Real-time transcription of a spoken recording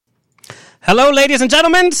Hello, ladies and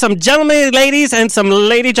gentlemen, some gentlemanly ladies and some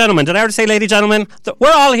lady gentlemen. Did I already say lady gentlemen?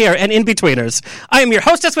 We're all here and in-betweeners. I am your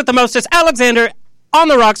hostess with the mostest, Alexander, on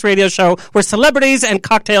the Rocks radio show where celebrities and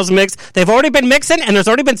cocktails mix. They've already been mixing and there's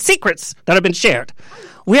already been secrets that have been shared.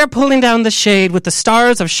 We are pulling down the shade with the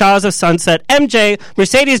stars of Shahs of Sunset, MJ,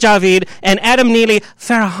 Mercedes Javid, and Adam Neely.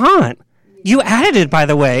 Farahan. You added it, by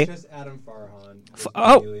the way. Just Adam Farahan.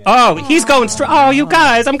 He's going straight. Oh, you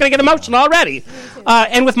guys, I'm going to get emotional already.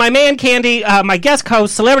 And with my man Candy, my guest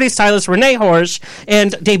host, celebrity stylist Rene Horsch,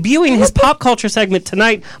 and debuting his pop culture segment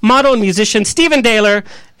tonight, model and musician Stephen Dehler.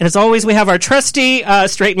 And as always, we have our trusty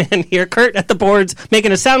straight man here, Kurt, at the boards,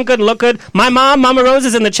 making us sound good and look good. My mom, Mama Rose,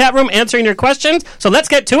 is in the chat room answering your questions. So let's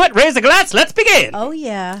get to it. Raise a glass. Let's begin. Oh,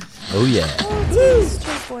 yeah. Oh, yeah.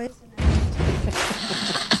 Straight boys.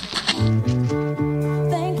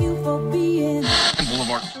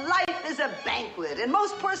 Life is a banquet, and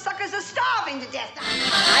most poor suckers are starving to death.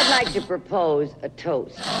 I'd like to propose a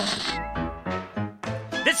toast.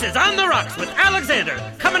 This is On the Rocks with Alexander,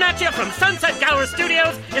 coming at you from Sunset Gower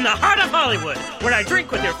Studios in the heart of Hollywood, where I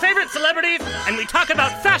drink with your favorite celebrities and we talk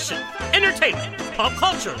about fashion, entertainment, pop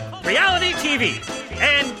culture, reality TV,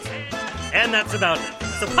 and that's about it.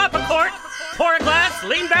 So pop a cork, pour a glass,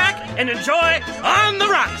 lean back, and enjoy On the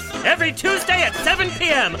Rocks every Tuesday at 7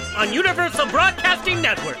 p.m. on Universal Broadcasting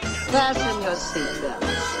Network. Fasten your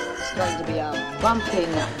seatbelts. It's going to be a bumpy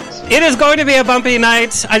night. It is going to be a bumpy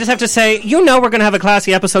night. I just have to say, we're going to have a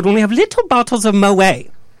classy episode when we have little bottles of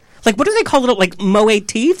Moet. Like, what do they call it? Like, Moet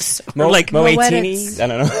Teeths? Moetinis? I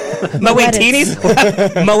don't know. Moetinis?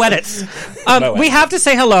 Moetits. We have to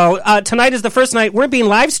say hello. Tonight is the first night we're being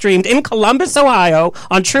live streamed in Columbus, Ohio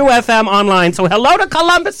on True FM Online. So hello to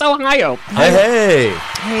Columbus, Ohio. Hey.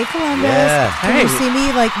 Hey, Columbus. Yeah. Can you see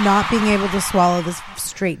me, not being able to swallow this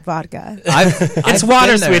straight vodka? It's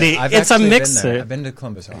water, sweetie. It's a mixer. I've been to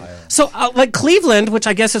Columbus, Ohio. So, Cleveland, which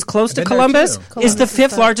I guess is close to Columbus, is the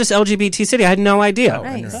fifth largest LGBT city. I had no idea. Oh,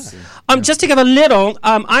 Nice. Just to give a little,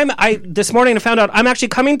 this morning I found out I'm actually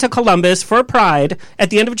coming to Columbus for Pride at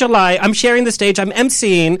the end of July. I'm sharing the stage. I'm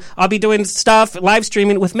emceeing. I'll be doing stuff, live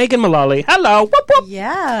streaming with Megan Mullally. Hello. Whoop, whoop.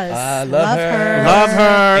 Yes. Love her. Love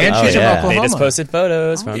her. And she's in Oklahoma. They just posted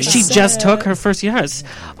photos. From She just took her first years.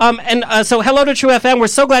 So hello to True FM. We're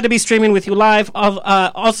so glad to be streaming with you live.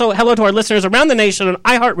 Also, hello to our listeners around the nation on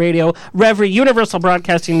iHeartRadio, Reverie, Universal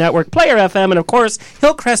Broadcasting Network, Player FM, and of course,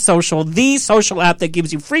 Hillcrest Social, the social app that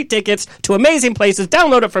gives you free tickets to amazing places.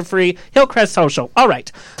 Download it for free. Hillcrest Social. All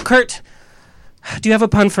right. Kurt, do you have a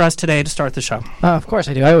pun for us today to start the show? Of course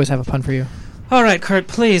I do. I always have a pun for you. All right, Kurt,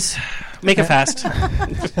 please. Make it fast.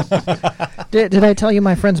 Did I tell you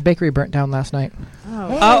my friend's bakery burnt down last night?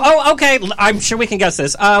 Oh, okay. I'm sure we can guess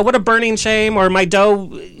this. What a burning shame, or my dough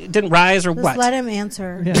didn't rise, or Just what? let him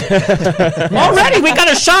answer. Yeah. Already, we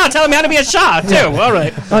got a Shah. Tell me how to be a Shah too. All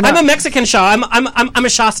right. Oh, no. I'm a Mexican Shah. I'm a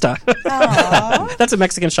Shasta. Aw. That's a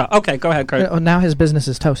Mexican Shah. Okay, go ahead, Kurt. Now his business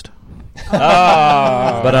is toast.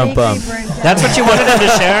 But That's what you wanted him to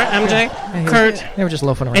share, MJ? Kurt. They were just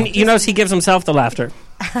loafing around. And you notice he gives himself the laughter.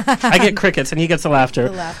 I get crickets, and he gets the laughter.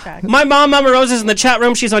 The laugh track. My mom, Mama Rose, is in the chat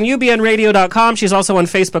room. She's on ubnradio.com. She's also on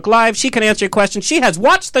Facebook Live. She can answer your questions. She has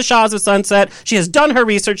watched the Shahs of Sunset. She has done her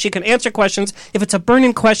research. She can answer questions. If it's a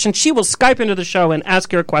burning question, she will Skype into the show and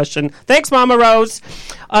ask your question. Thanks, Mama Rose.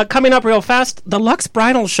 Coming up real fast, the Lux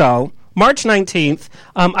Bridal Show. March 19th,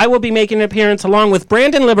 I will be making an appearance along with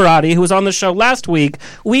Brandon Liberati, who was on the show last week.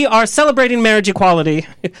 We are celebrating marriage equality.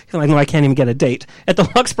 I know I can't even get a date. At the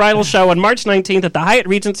Lux Bridal Show on March 19th at the Hyatt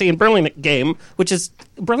Regency in Burlingame, which is...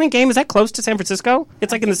 Burlingame, is that close to San Francisco?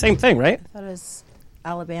 It's like in the same thing, right? I thought it was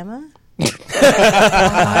Alabama.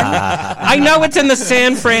 I know it's in the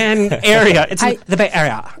San Fran area. It's in the Bay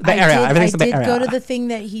Area. Everything's the Bay Area. I did go to the thing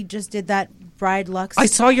that he just did, that Bride Lux. I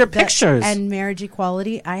saw your pictures. And marriage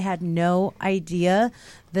equality. I had no idea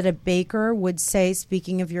that a baker would say,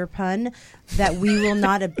 speaking of your pun, that we will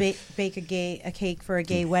not bake a cake for a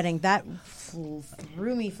gay wedding. That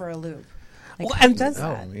threw me for a loop. Well, and does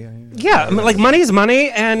that? Yeah, I mean, money is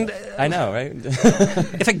money, and I know, right?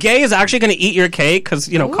 if a gay is actually going to eat your cake, because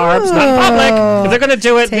carbs not in public, if they're going to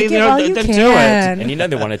do it, Take then do it. And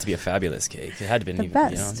they wanted it to be a fabulous cake. It had to be The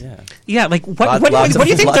best. Yeah, like what do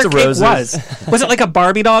you think their cake was? Was it like a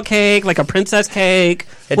Barbie doll cake, like a princess cake?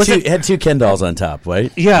 It had two Ken dolls on top,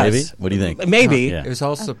 right? Yes. Maybe. What do you think? Maybe. Yeah. It was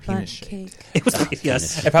also A penis butt shaped. cake. It was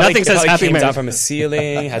yes. It probably Nothing says happy came marriage. down from a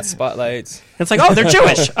ceiling, had spotlights. It's like, oh, they're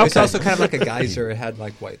Jewish. It's Okay. also kind of like a geyser. It had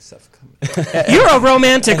like white stuff coming. You're a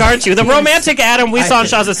romantic, aren't you? The romantic Adam we saw in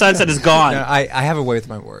Shaws of Sunset is gone. No, I have a way with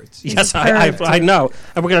my words. Yes, I know.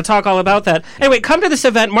 And we're going to talk all about that. Anyway, come to this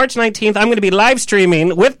event, March 19th. I'm going to be live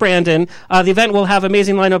streaming with Brandon. The event will have an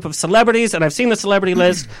amazing lineup of celebrities, and I've seen the celebrity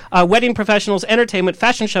list, wedding professionals, entertainment,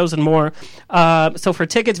 fashion shows, and more. So for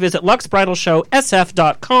tickets, visit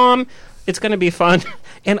luxbridalshowsf.com. It's going to be fun.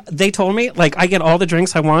 And they told me, like, I get all the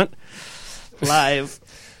drinks I want live.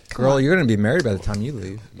 Girl, you're going to be married by the time you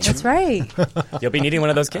leave. That's right. You'll be needing one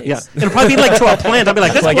of those cakes. Yeah. It'll probably be like to a plant. I'll be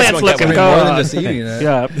like, this Well, I guess plant's we'll get looking one good. More than just eating it.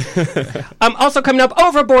 Yeah. Also coming up,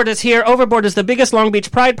 Overboard is here. Overboard is the biggest Long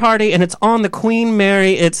Beach Pride party, and it's on the Queen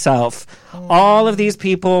Mary itself. All of these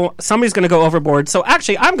people, somebody's going to go overboard. So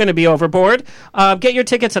actually, I'm going to be overboard. Get your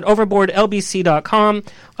tickets at overboardlbc.com.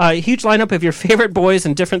 Huge lineup of your favorite boys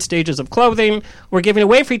in different stages of clothing. We're giving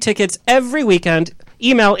away free tickets every weekend.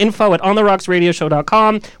 Email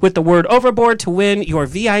info@ontherocksradioshow.com with the word overboard to win your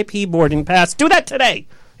VIP boarding pass. Do that today,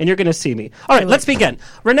 and you're going to see me. All right, let's begin.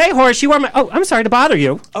 Rene Horsch, you are my... Oh, I'm sorry to bother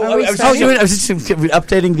you. I was just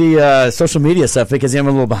updating the social media stuff because I'm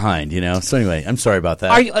a little behind, you know. So anyway, I'm sorry about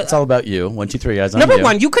that. It's all about you. 1, 2, 3, guys. Number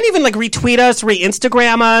one, you couldn't even like retweet us,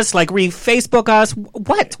 re-Instagram us, like re-Facebook us.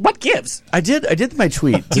 What gives? I did my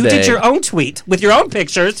tweet today. You did your own tweet with your own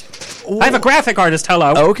pictures. I have a graphic artist.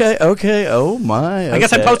 Hello. Okay. Oh my. I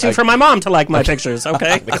guess I'm posting for my mom to like my pictures.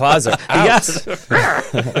 Okay. The claws are out. Yes.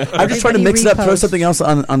 I'm just trying to mix it up, throw something else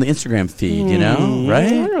on the Instagram feed, you know,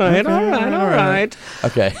 right? All right.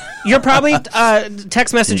 Okay. You're probably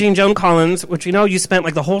text messaging Joan Collins, which you know you spent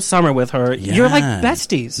like the whole summer with her. Yeah. You're like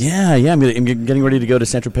besties. Yeah. I'm getting ready to go to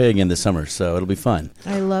Saint-Tropez again this summer, so it'll be fun.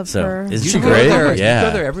 I love her. Isn't You she go great? there, Yeah. You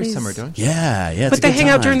go there every summer, don't you? Yeah. It's But a they good hang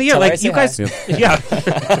out time. during the year. Tell her Like I you guys. say Yeah.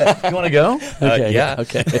 You want to go? Okay. Yeah.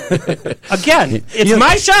 Okay. Again, it's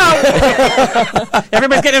my show.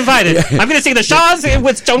 Everybody's getting invited. I'm going to see the Shaws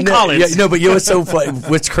with Joan Collins. Yeah, no, but you know what's so funny?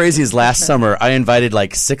 What's crazy is last summer I invited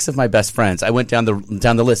like 6 of my best friends. I went down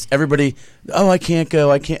the list. Everybody, I can't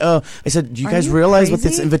go. I can't. Oh, I said, do you guys realize what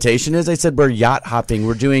this invitation is? I said, we're yacht hopping.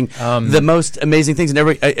 We're doing the most amazing things.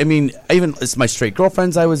 And I mean, even it's my straight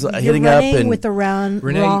girlfriends I was hitting up and with the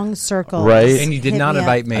wrong circle. Right. And you did not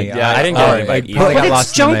invite me. Yeah, I didn't get an invite either. But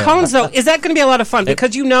it's Joan Collins, though. Is that going to be a lot of fun?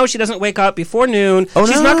 Because you know she doesn't wake up before noon.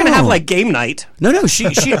 She's not going to have like game night. No. She.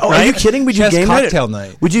 Are you kidding? We do game cocktail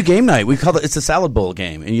night. We do game night. We call it's a salad bowl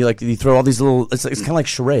game, and you throw all these little. It's kind of like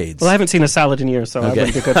charades. Well, I haven't seen a salad in years, so I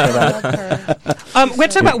wouldn't be good for that. We're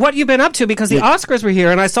talking about what you've been up to because the Oscars were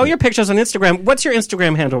here, and I saw your pictures on Instagram. What's your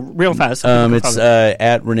Instagram handle, real fast? It's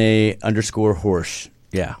at Rene_Horsch.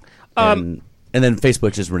 Yeah. And then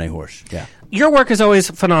Facebook is Rene Horsch. Yeah. Your work is always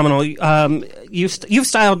phenomenal. You've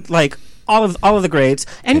styled like all of the greats,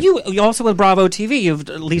 and you also with Bravo TV. You've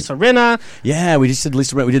Lisa Rinna. Yeah, we just did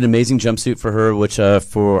Lisa Rinna. We did an amazing jumpsuit for her, which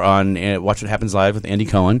for on Watch What Happens Live with Andy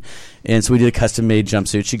Cohen. And so we did a custom-made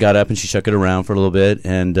jumpsuit. She got up and she shook it around for a little bit,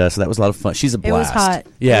 and so that was a lot of fun. She's a blast. It was hot.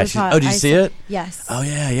 Yeah. It was hot. Oh, did you see it? Yes. Oh,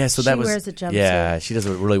 yeah. So that was. She wears a jumpsuit. Yeah, she does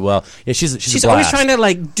it really well. Yeah, she's She's a always blast. trying to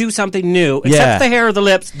like do something new, except Yeah. the hair or the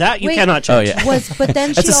lips. That you Wait. cannot change. Oh, yeah. But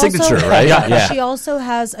then That's she a signature, also, right? Yeah. She also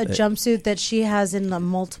has a jumpsuit that she has in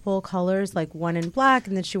multiple colors, like one in black,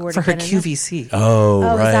 and then she wore it For her again in QVC. Oh,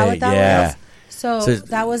 Oh, right. is that what that yeah. was? So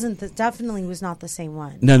that wasn't definitely was not the same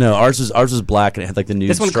one. No. Ours was black and it had like the nude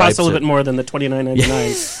This one stripes costs a little bit more than the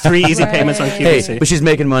 $29.99. 3 easy payments on QVC. Hey, but she's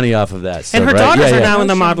making money off of that. So, and her right? daughters Yeah, are yeah. now in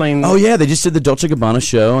the modeling. Oh yeah, they just did the Dolce & Gabbana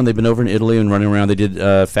show, and they've been over in Italy and running around. They did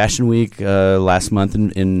Fashion Week last month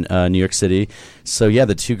in New York City. So yeah,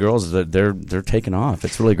 the two girls they're taking off.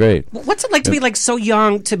 It's really great. What's it like to be like so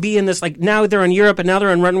young to be in this? Like now they're in Europe and now they're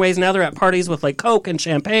on runways. Now they're at parties with like Coke and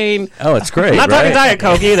champagne. Oh, it's great. I'm not right? talking Diet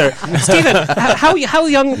Coke either. Stephen, how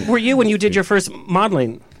young were you when you did your first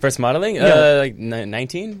modeling? First modeling? Yeah. Like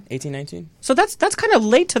 19? 18, 19? So that's kind of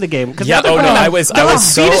late to the game. Yeah, I was so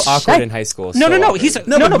fetus- awkward in high school. No, so no, awkward. he's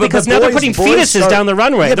but because the now they're boys- putting boys fetuses start- down the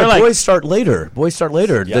runway. Yeah, they're the like boys start later.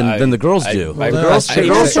 Than the girls do. Well, the girls they're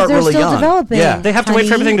start still really young. developing. Yeah. they have to wait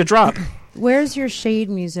for everything to drop. Where's your shade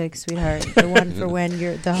music, sweetheart? The one for when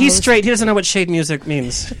you're the He's host? straight. He doesn't know what shade music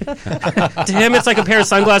means. To him, it's like a pair of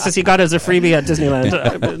sunglasses he got as a freebie at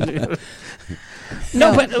Disneyland.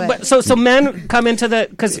 No, but so men come into the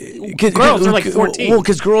because girls are like 14. Well,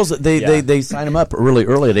 because girls they sign them up really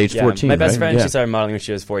early at age 14. My best right? friend, Yeah. she started modeling when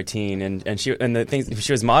she was 14, and the things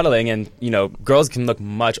she was modeling, and girls can look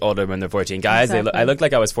much older when they're 14. Guys, Exactly. I looked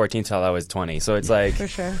like I was 14 till I was 20. So it's like For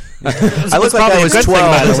sure. I look like I probably a was good thing,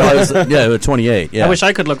 12 by the until I was 28. Yeah. I wish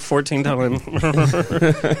I could look 14 till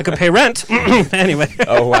I could pay rent. Anyway.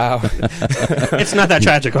 oh wow. It's not that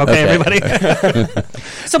tragic, okay. Everybody?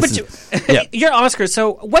 So, but your Oscars,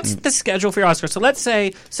 so what's the schedule for your Oscars? So let's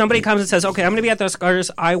say somebody comes and says, okay, I'm going to be at the Oscars,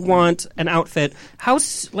 I want an outfit. How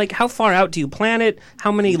far out do you plan it?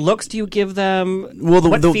 How many looks do you give them? Well,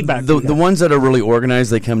 what feedback do you the get? ones that are really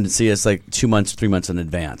organized, they come to see us like 2 months, 3 months in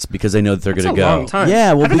advance because they know that they're going to go. That's a long time.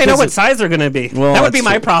 Yeah, well, how do they know because what size they're going to be? Well, that would be that's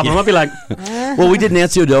my true. problem. Yeah. I'll be like, well, we did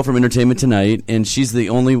Nancy O'Dell from Entertainment Tonight, and she's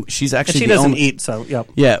actually she the doesn't only, eat, so yeah.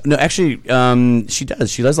 Yeah, no, actually, she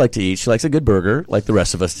does. She does like to eat. She likes a good burger, like the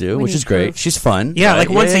rest of us do, which is great. She's fun. Yeah, like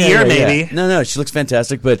once a year, maybe. No, she looks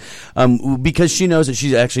fantastic, but because she knows that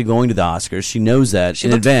she's actually going to the Oscars, she knows that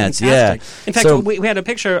in advance. Fantastic. Yeah. In fact, So- we had a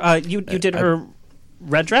picture. You did her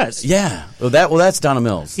red dress. Yeah. That's Donna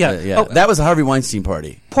Mills. Yeah. Oh. That was a Harvey Weinstein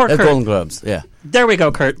party. Poor at Kurt. Golden Globes. Yeah. There we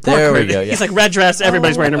go, Kurt. Poor There we Kurt. go, yeah. He's like red dress.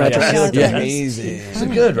 Everybody's wearing a red dress. Yeah. Amazing. It's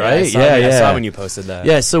good, right? I saw when you posted that.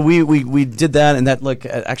 Yeah, so we did that, and that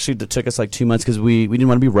actually took us like 2 months because we didn't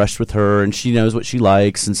want to be rushed with her, and she knows what she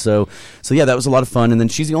likes, and so yeah, that was a lot of fun. And then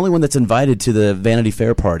she's the only one that's invited to the Vanity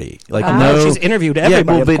Fair party. Like she's interviewed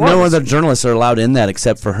everybody. Yeah, of but no course. other journalists are allowed in that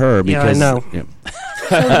except for her. Because, I know. Yeah.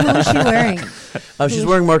 So who is she wearing? She's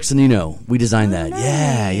wearing Mark Zanino. We designed that.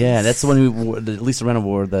 nice. Yeah. That's the one who wore, Lisa Rinna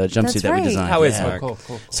wore the jumpsuit That's that we right. designed. How is Yeah. Mark?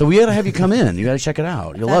 Cool. So we got to have you come in. You got to check it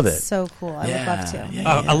out. You'll love it. That's so cool. I would love to.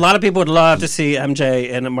 Yeah. A lot of people would love to see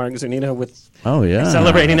MJ and Mark Zanino with Oh yeah.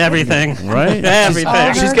 celebrating everything, Right?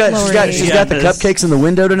 everything. She's got the Yes. cupcakes in the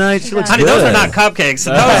window tonight. She looks Honey, good. those are not cupcakes.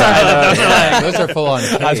 Those are like, Those are full on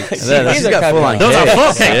cakes. She's got full on those are cakes.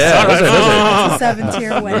 full cakes. Yeah, All right. those are-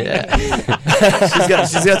 7-tier wedding.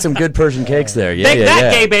 she's got some good Persian cakes there. Yeah, Make yeah, that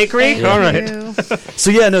yeah. gay bakery. Thank All right. you.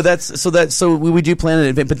 So we do plan an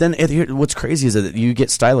event, but then what's crazy is that you get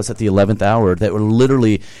stylists at the 11th hour that were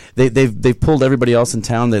literally they've pulled everybody else in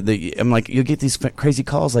town. I'm like, you get these crazy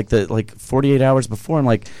calls like 48 hours before. I'm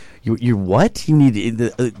like, you're what? You need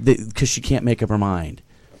because she can't make up her mind.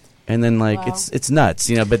 And then it's nuts,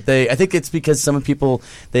 But I think it's because some people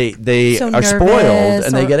they So are spoiled nervous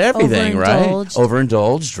and they or get everything right, overindulged.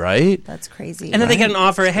 overindulged, right? That's crazy. And then they get an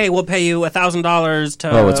offer. Hey, we'll pay you $1,000 to.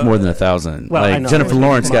 Oh, it's more than 1,000. well, I like know. Jennifer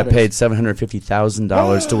Lawrence got Modest. paid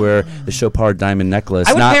 $750,000 to wear the Chopard diamond necklace.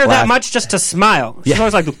 I would not pay her that last- much just to smile. She's Yeah.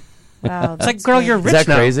 always like, wow, it's like, girl, you're Is rich that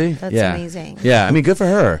now. crazy? That's yeah. amazing. Yeah, I mean, good for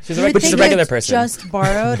her. She's You a, would but she's a think regular it's person. just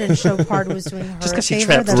borrowed and Chopard was doing her Just 'cause she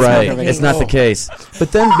favor. tripped. That's Right, not the it's case. not the case.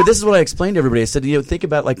 But this is what I explained to everybody. I said, think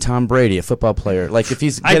about like Tom Brady, a football player. Like if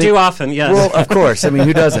he's I do often, yes. Well, of course. I mean,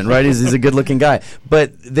 who doesn't, right? He's a good-looking guy.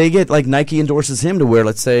 But they get like Nike endorses him to wear,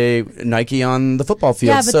 let's say, Nike on the football field.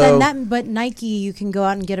 Yeah, but so but Nike, you can go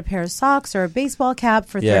out and get a pair of socks or a baseball cap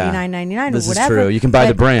for Yeah. $39.99 or This is whatever. true. You can buy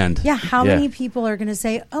the But, brand. Yeah, how Yeah. many people are going to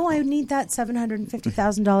say, "Oh, I need that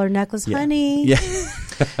 $750,000 necklace, Yeah. honey"? Yeah.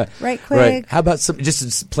 Right, quick. Right. How about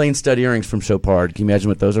just plain stud earrings from Chopard? Can you imagine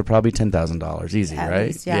what those are? Probably $10,000 easy, At right?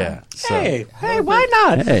 least, yeah. So. Hey, why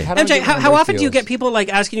not? Hey. How do I MJ, get one of how those often do you deals? get people like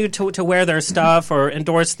asking you to wear their stuff or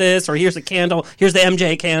endorse this or here's a candle, here's the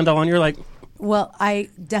MJ candle, and you're like, Well, I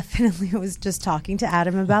definitely was just talking to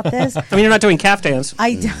Adam about this. I mean, you're not doing caftans.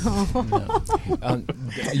 I don't.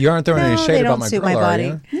 You aren't throwing any No, shade they about don't my suit girl, my are body.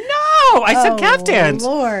 you? No, I said Oh, caftans.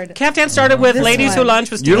 Lord. Caftan started with This Ladies Who one.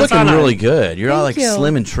 Lunch with You're Stephen looking Sondheim. really good. You're all like Thank you.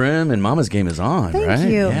 slim and trim, and Mama's game is on, Thank right?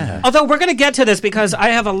 you. Yeah. Although we're going to get to this because I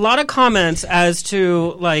have a lot of comments as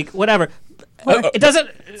to like whatever. It doesn't.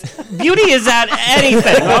 Beauty is at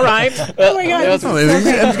anything. All right. Oh my God. this is so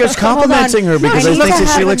great. I'm just complimenting her because I I need think to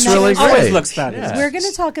that she have looks another really one. Always great. looks fabulous. We're going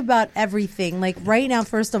to talk about everything. Like right now,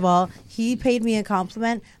 first of all, he paid me a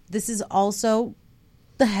compliment. This is also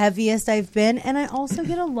the heaviest I've been, and I also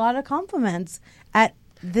get a lot of compliments at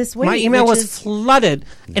this weight. My email which was is- flooded,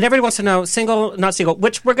 and everybody wants to know single, not single,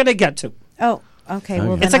 which we're going to get to. Oh, okay.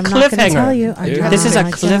 Well, then It's a I'm not gonna cliffhanger. tell you. I'm not This is a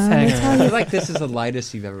gonna tell cliffhanger. I feel like this is the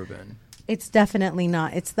lightest you've ever been. It's definitely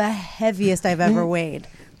not. It's the heaviest I've ever weighed.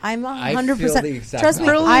 I'm I feel 100%. the exact Trust me,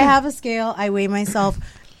 opposite. I have a scale. I weigh myself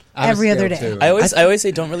I have a every other day. scale, too. I always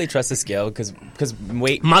say don't really trust the scale because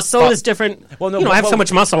weight Muscle is different. Well, no, I have so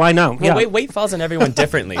much muscle. I know. Well, Yeah. weight falls on everyone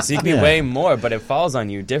differently, so you can be Yeah. weighing more, but it falls on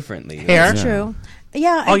you differently. Hair. That's true.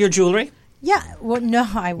 Yeah. All your jewelry. Yeah. Well, no,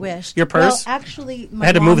 I wish. Your purse? Well, actually, my I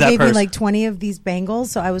had to mom move that gave purse. me like 20 of these bangles,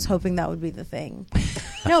 so I was hoping that would be the thing.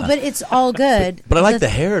 No, but it's all good. But I like the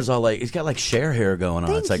hair is all like it's got like Cher hair going on.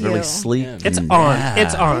 Thank It's like you. really sleek. It's and- on. Yeah.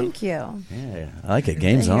 It's on. Thank you. Yeah, I like it.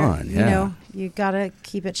 Game's on. Yeah. You know, you gotta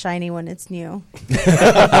keep it shiny when it's new. You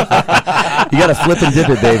gotta flip and dip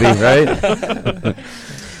it, baby, right?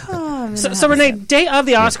 So Rene, day of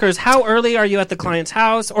the Oscars, how early are you at the client's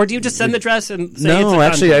house, or do you just send the dress and say it's No, a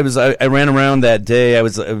actually, done? I ran around that day. I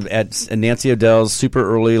was at Nancy O'Dell's super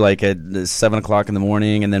early, like at 7:00 in the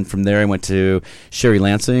morning, and then from there I went to Sherry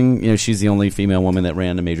Lansing. You know, she's the only female woman that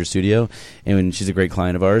ran a major studio, and she's a great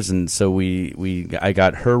client of ours. And so I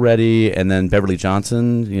got her ready, and then Beverly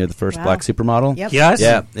Johnson, you know, the first black supermodel. Yep. Yes.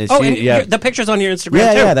 Yeah. And the picture's on your Instagram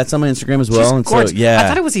Yeah, too. yeah, that's on my Instagram as well. She's And gorgeous. so, yeah, I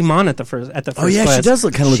thought it was Iman at the first. Oh yeah, she glance. does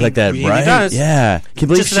kind of look like that, really right? Does. Yeah, can you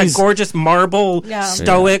believe Just that she's gorgeous marble,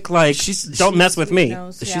 stoic, like don't mess with me.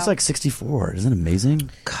 she's like 64. Isn't it amazing?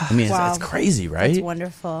 I mean, Wow. it's crazy, right? That's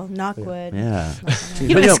wonderful. Knock wood. Yeah.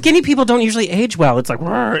 You know, skinny people don't usually age well. It's like,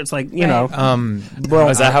 it's like, you know. Well,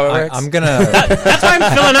 is that how it works? I'm gonna. That's why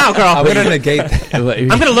I'm filling out, girl. I'm gonna negate. I'm going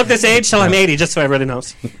to look this age till I'm 80, just so everybody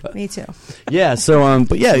knows. Me too. Yeah. So,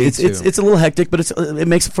 but yeah, Me it's too. a little hectic, but it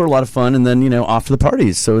makes it for a lot of fun, and then off to the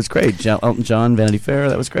parties. So it's great. Elton John, Vanity Fair,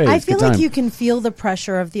 that was great. I It's a good feel like time. you can feel the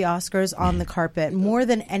pressure of the Oscars on the carpet more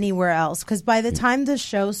than anywhere else, because by the time the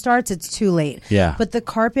show starts, it's too late. Yeah. But the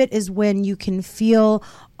carpet is when you can feel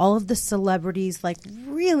all of the celebrities like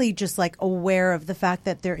really just like aware of the fact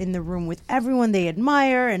that they're in the room with everyone they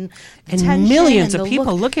admire and attention millions and of the people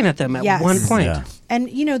look. looking at them at Yes. one point. Yeah. And,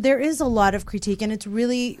 there is a lot of critique, and it's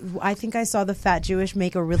really, I think I saw the Fat Jewish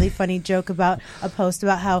make a really funny joke about a post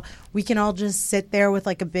about how we can all just sit there with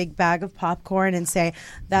like a big bag of popcorn and say,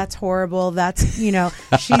 that's horrible, that's, she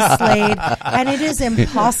slayed. And it is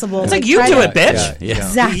impossible. It's to like, you try do to- it, bitch. Yeah.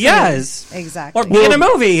 Exactly. Yes. Exactly. Or be in a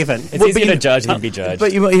movie, even. It's easy to judge than to be judged.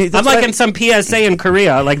 But I'm like in some PSA in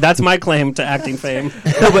Korea. Like, that's my claim to acting fame.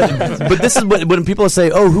 No, but this is when people say,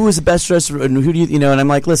 "Oh, who is the best dresser?" and who do you know? And I'm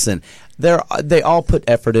like, listen, they all put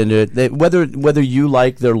effort into it. Whether you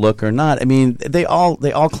like their look or not. I mean, they all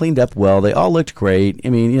cleaned up well. They all looked great. I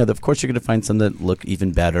mean, of course you're going to find some that look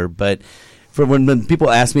even better. But for when people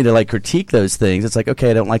ask me to like critique those things, it's like,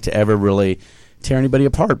 okay, I don't like to ever really tear anybody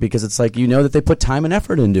apart, because it's like that they put time and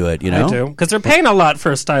effort into it. I do, because they're paying a lot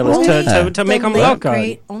for a stylist to make them look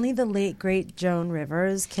good. Only the late great Joan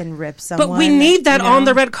Rivers can rip someone. But we need that on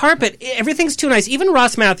the red carpet. Everything's too nice. Even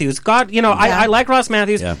Ross Matthews. God, I like Ross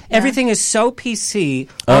Matthews. Yeah. Everything is so PC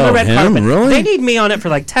on the red him? carpet. Really? They need me on it for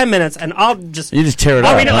like 10 minutes, and I'll just tear it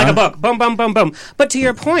I'll up, read it like huh? a book. Boom, boom, boom, boom. But to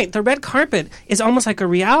your point, the red carpet is almost like a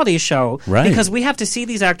reality show, Right? Because we have to see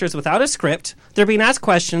these actors without a script. They're being asked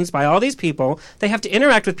questions by all these people. They have to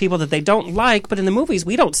interact with people that they don't like. But in the movies,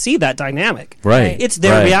 we don't see that dynamic. Right. It's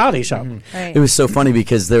their Right. reality show. Right. It was so funny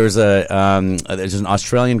because there's an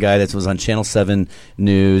Australian guy that was on Channel 7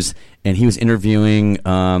 News, and he was interviewing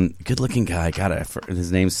good-looking guy. God,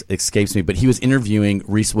 his name escapes me, but he was interviewing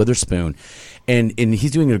Reese Witherspoon, and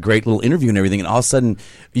he's doing a great little interview and everything. And all of a sudden,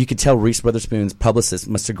 you could tell Reese Witherspoon's publicist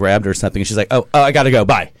must have grabbed her or something. And she's like, "Oh, I got to go.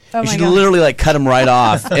 Bye." Oh She my God. literally like cut him right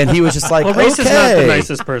off, and he was just like, Well, Reese "Okay." is not the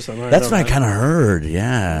nicest person. That's what I kind of heard.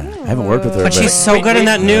 Yeah, I haven't worked with her, But she's so good in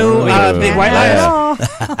that new Big White Lies.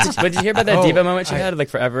 But did you hear about that diva moment she had like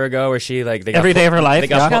forever ago, where she like they got Every day of her life. They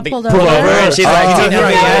got, Yeah. they pulled pulled over. over, and she's like, Oh, "Do you know who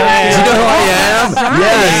I am?" Do you know who I am?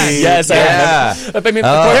 Yes, Yes, I yeah. But I mean,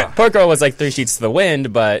 Oh. poor girl was like 3 sheets to the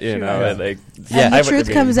wind, but like, And the I would- truth I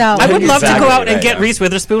mean, comes out. I would love to Exactly go out and right, get yeah. Reese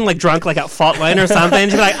Witherspoon like drunk, like at Fault Line or something.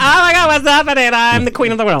 And she'd be like, "Oh my God, what's happening? I'm the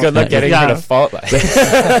queen of the world." Good luck getting her to fault line. Just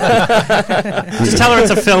tell her it's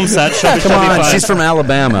a film set. She'll be Come on, fine. she's from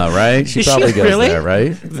Alabama, right? She Is probably she goes really? there,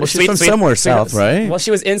 right? Well, she's from somewhere south, right? Well,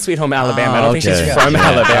 she was in Sweet Home Alabama. I don't think she's okay. from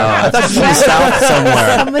Alabama. I thought she was from south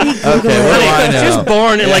somewhere. Somebody Google Okay, it. what do I She was know?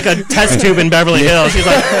 born in like a test tube in Beverly Hills. She's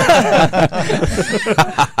like,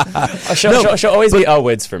 She'll always be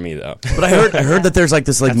Elwoods for me, though. But I heard that there's like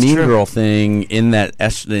this like That's mean true. girl thing in that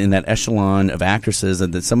echelon of actresses,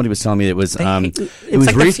 and that somebody was telling me it was it's it was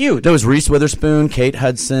like The Reese, Feud. there was Reese Witherspoon, Kate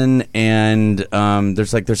Hudson, and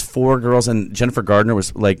there's 4 girls, and Jennifer Gardner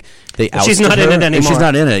was like they She's ousted not in her, it and anymore. She's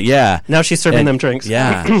not in it. Yeah. now she's serving And- them drinks.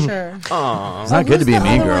 Yeah. Sure. It's not good to be a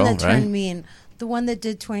mean girl, One that right? turned mean. The one that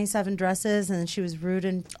did 27 Dresses, and she was rude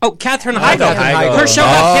and Oh, Katherine Heigl. Heigl. Her show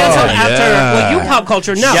got canceled after yeah. well, you pop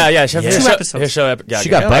culture. No. Yeah. She, Two episodes. Her show, yeah, She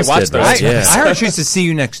got I busted, watched those. right? Yeah. I heard she's to see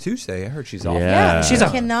you next Tuesday. I heard she's awful. Yeah. She's you a-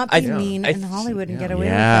 cannot be mean in Hollywood and get away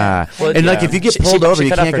Yeah, with it. Well, and like yeah. if you get She- pulled she over, you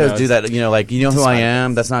cut off can't her go do nose. that. Like you know who I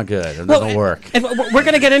am. That's not good. It Well, doesn't work. And we're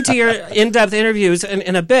going to get into your in-depth interviews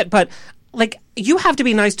in a bit, but like you have to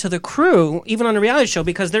be nice to the crew, even on a reality show,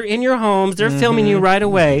 because they're in your homes, they're filming you right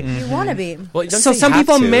away. You want to be. Well, don't So say some have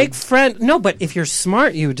people to. make friends. No, but if you're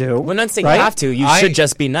smart, you do. Well, not saying right? you have to. You should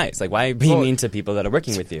just be nice. Like, why be Well- mean to people that are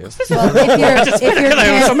working with you?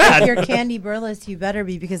 Well, mad. if you're Candy Burles, you better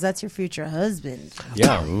be, because that's your future husband.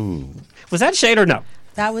 Yeah. Was that shade or no?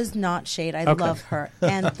 That was not shade. I Okay. love her,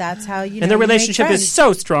 and that's how you. And know the you make relationship friends. is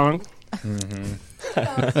so strong.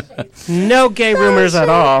 No gay rumors at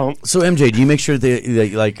all. So MJ, do you make sure they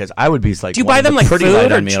like? Cause I would be like, Do you one buy of them, the like, pretty food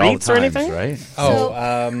light or on me at all treats or times, anything? right?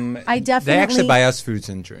 I They actually definitely- buy us foods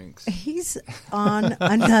and drinks. He's on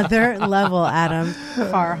another level, Adam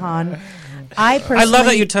Farahan. I personally, I love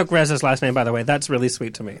that you took Reza's last name, by the way. That's really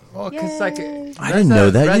sweet to me. Well, because like Yay. I didn't know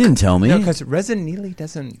that. You didn't tell me. No, because Reza Neely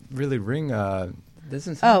doesn't really ring.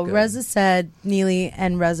 Doesn't. Sound Oh, good. Reza said Neely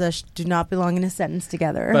and Reza do not belong in a sentence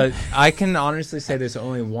together. But I can honestly say there's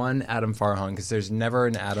only one Adam Farahan because there's never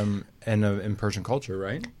an Adam in Persian culture,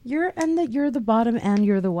 right? you're the bottom and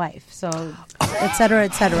you're the wife. So, et cetera,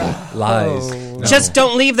 et cetera. Lies. No. Just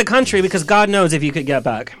don't leave the country, because God knows if you could get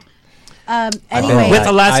back. Anyway, With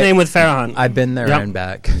a last name with Farahan. I've been there Yep. and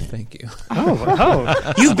back. Thank you.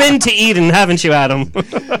 Oh. You've been to Eden, haven't you, Adam?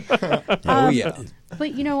 Oh yeah.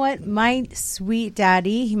 but you know what? My sweet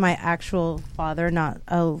daddy, my actual father, not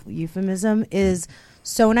a euphemism, is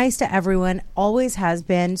so nice to everyone. Always has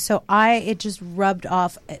been. So it just rubbed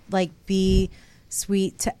off. Like, be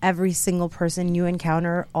sweet to every single person you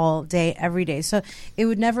encounter all day, every day. So it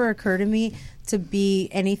would never occur to me to be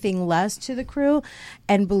anything less to the crew.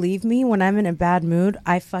 And believe me, when I'm in a bad mood,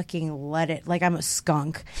 I fucking let it. Like, I'm a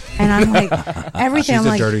skunk, and I'm like everything. She's I'm a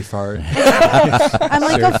like dirty fart. I'm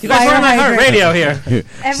like a You guys fire are on my heart hydrant. radio here.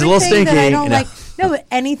 She's a little Everything that I stinky, don't you know. like. No, but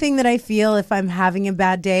anything that I feel, if I'm having a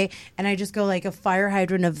bad day, and I just go like a fire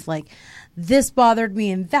hydrant of like, this bothered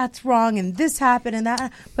me and that's wrong and this happened and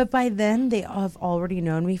that. But by then, they have already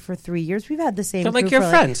known me for 3 years. We've had the same. They're like crew your for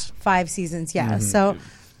friends. 5 seasons, yeah. So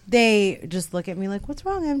they just look at me like, "What's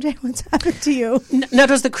wrong, MJ? What's happened to you?" Now,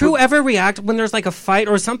 does the crew ever react when there's like a fight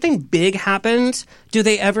or something big happens? Do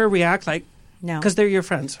they ever react like, No, because they're your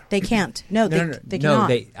friends? they can't. No, they no,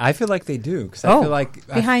 cannot. I feel like they do because Oh. I feel like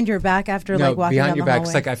Behind your back after no, like walking behind down your the back. hallway.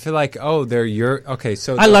 It's like I feel like they're your okay.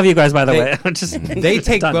 So I love you guys, by the they- way. Just they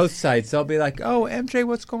take done. both sides. They'll be like, "Oh, MJ,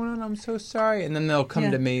 what's going on? I'm so sorry," and then they'll come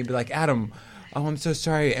Yeah. to me and be like, "Adam, oh, I'm so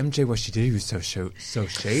sorry, MJ. What she did was so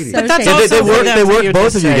shady." But that's Yeah, also they for work. them They for work you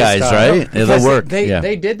both to of you say guys, stuff. right? Yeah, Because they'll work. They yeah.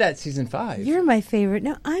 did that season 5. You're my favorite.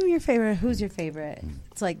 No, I'm your favorite. Who's your favorite?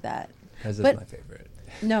 It's like that. Reza's but- my favorite.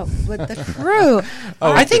 No, but the crew.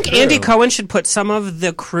 I think the crew. Andy Cohen should put some of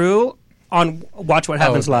the crew on Watch What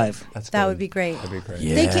Happens Live. That's That good. would be great. That'd be great.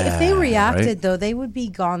 They can, if they reacted right? though, they would be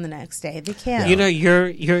gone the next day. They can't. You know,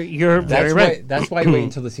 you're very That's right. why. That's why you wait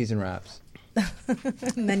until the season wraps.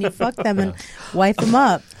 And then you fuck them and wipe them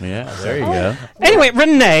up. Yeah, there you go. Anyway,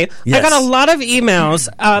 Rene, I Yes. got a lot of emails.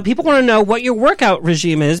 People want to know what your workout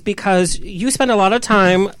regime is, because you spend a lot of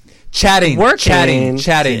time. Chatting, Working.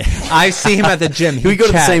 chatting. I see him at the gym. We go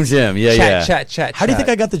to the chats. same gym. Yeah, Chat, yeah. chat. How do you think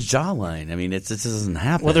I got the jawline? I mean, it doesn't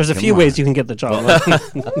happen. Well, there's a Come few on. ways you can get the job.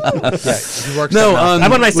 He works No, out now.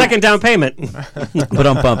 I'm on my second down payment. But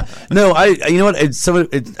I'm pumped. No, you know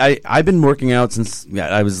what? I've been working out since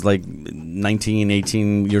I was like 19,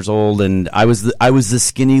 18 years old, and I was the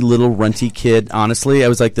skinny little runty kid. Honestly, I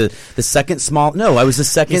was like the second small. No, I was the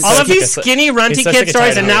second. All of He's these such a- skinny, runty he's such kid a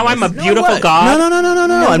stories, and now tight-headed I'm a beautiful What? god. No. I'm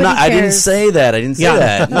Nobody not. I didn't cares. say that. I didn't say Yeah.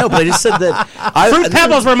 that. No, but I just said that. Fruit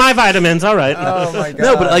Pebbles were my vitamins. All right. Oh my god.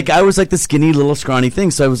 No, but like I was like the skinny little scrawny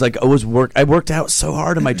thing. So I was like, I worked out so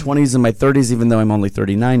hard in my 20s and my 30s, even though I'm only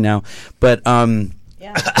 39 now. But but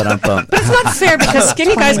I'm pumped. It's not fair, because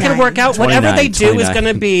skinny guys can 29. work out. Whatever they do is 29.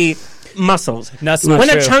 going to be muscles. That's not when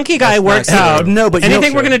a true. chunky guy That's not works true. out, No, but you know-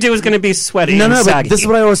 anything we're going to do is going to be sweaty. No, and but saggy. this is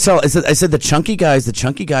what I always tell. I said the chunky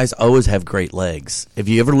guys always have great legs. If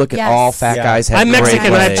you ever look at Yes. all fat Yeah. guys have I'm great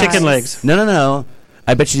Mexican. I have legs. chicken legs. No.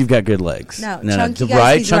 I bet you've got good legs. No, chunky guys,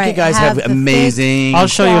 right? he's Chunky right, guys have have the amazing. I'll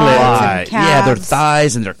show you later. quads and Right. Yeah, their calves.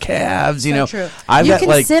 thighs and their calves. You So know, true. I've you got can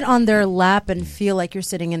like sit on their lap and feel like you're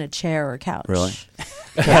sitting in a chair or couch. really.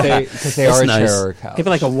 Because they That's are a nice. chair or a couch. Give it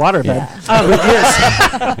like a waterbed.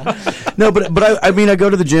 No, but I mean I go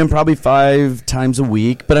to the gym probably 5 times a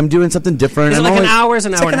week, but I'm doing something different. Is it I'm like an only- hour? Is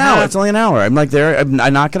an It's hour like and an a hour. half? It's only an hour. I'm like there. I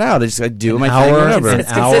knock it out. I do my thing. hour, Whatever. an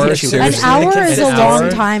It's hour, consistent. An seriously? hour is a An long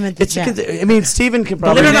hour? time at the It's. gym. I mean, Steven can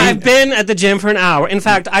probably. Believe it or not, I've been at the gym for an hour. In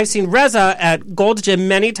fact, I've seen Reza at Gold's Gym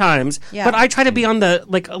many times, Yeah. but I try to be on the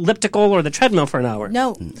like elliptical or the treadmill for an hour.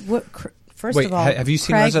 No, First Wait, of all, have you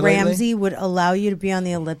seen Craig Rosa lately? Ramsey would allow you to be on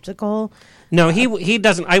the elliptical. No, he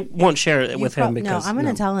doesn't. I won't share it with him because no, I'm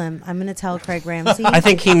going to tell him. I'm going to tell Craig Ramsey. I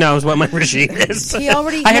think he knows what my regime is. He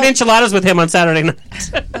already. I had enchiladas with him on Saturday night.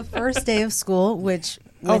 The first day of school, which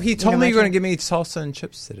he told me you were going to give me salsa and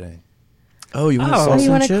chips today. Oh, you want Oh, salsa you and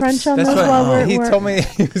want to chips? crunch on That's those what while he we're told me.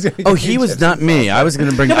 He was gonna Oh, give he me was chips not and me. salsa. I was going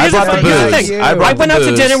to bring. No, but I here's the brought the thing, here's the booze. thing. I brought I went the out to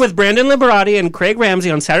booze. dinner with Brandon Liberati and Craig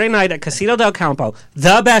Ramsey on Saturday night at Casino del Campo.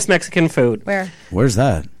 The best Mexican food. Where? Where's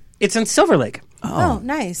that? It's in Silver Lake. Oh,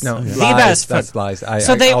 nice. No, The lies. best food. That's lies. So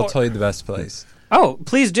I'll tell you the best place. Oh,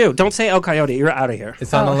 please do. Don't say El Coyote. You're out of here.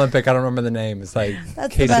 It's on Olympic. I don't remember the name. It's like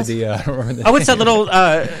That's the best. quesadilla. I don't remember the Oh, name. it's that little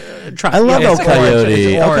truck. I love Yeah, El it's Coyote.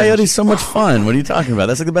 It's El orange. Coyote's so much fun. What are you talking about?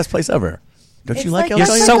 That's like the best place ever. Don't It's you like like El You're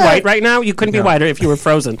that's Coyote? so like a- white right now. You couldn't be No. whiter if you were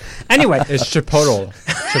frozen. Anyway, It's Chipotle.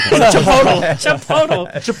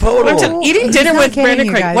 Chipotle. Chipotle. Eating He's dinner not with kidding, Brandon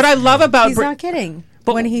you Craig. guys. What I love about He's not kidding.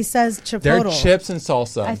 But- When he says They're chipotle, chips and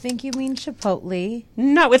salsa. I think you mean Chipotle.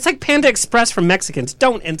 no, it's like Panda Express for Mexicans.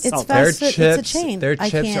 Don't insult. It's them. Their fast food. chips. It's a chain. Their I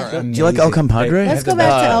chips can't. are amazing. Do you like El Compadre? They Let's have go the back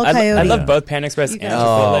best- to El Coyote. I love both Panda Express You and guys-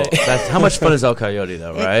 Oh, Chipotle. that's, how much fun is El Coyote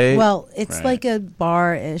though, right? Well, it's Right. like a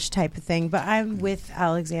bar-ish type of thing, but I'm with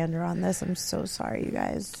Alexander on this. I'm so sorry, you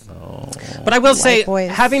guys. But I will say, White boys.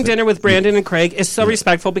 having dinner with Brandon and Craig is so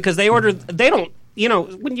respectful because they order. They don't.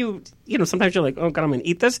 When sometimes you're like, oh God, I'm going to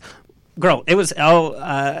eat this. Girl, it was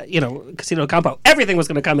Casino Campo. Everything was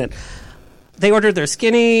going to come in. They ordered their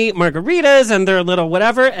skinny margaritas and their little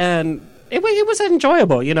whatever, and it was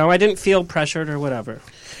enjoyable. I didn't feel pressured or whatever.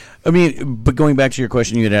 I mean, but going back to your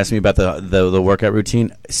question, you had asked me about the workout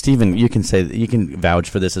routine. Stephen, you can vouch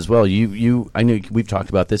for this as well. I know we've talked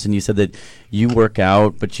about this, and you said that you work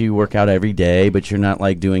out, but you work out every day, but you're not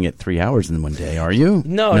like doing it 3 hours in one day, are you?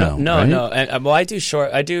 No. Right? And, I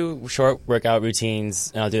do short workout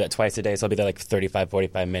routines, and I'll do that twice a day. So I'll be there like 35,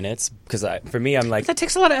 45 minutes. Because for me, I'm like, That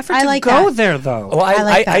takes a lot of effort I to like go that. there, though. well, I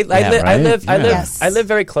like that. Yes. I live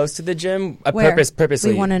very close to the gym. Where?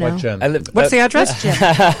 Purposely. We want to know. What gym? I live. What's the address?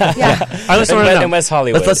 Yeah, I just want to know. in West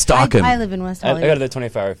Hollywood. Let's stalk him. I live in West I go Hollywood. to the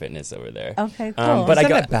 24-hour fitness over there. Okay, cool. But Is I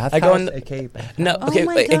go. that a bathhouse? I go in. AKA bathhouse? No, Oh okay.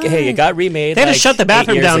 my Hey, it God. got remade. They had to shut the 8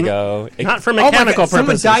 bathroom years down. ago. Not for Oh my God, mechanical someone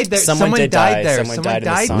purposes. died there. Someone did die. there. Someone died in the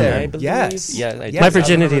sauna, I believe. Yes. Yeah, I- Yes, My I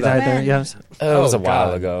virginity remember died that. there, yes. Oh, it was Oh, a while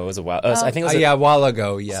God. ago. It was a while. I think it was. Yeah, a while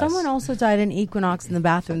ago. Yes. Someone also died in Equinox in the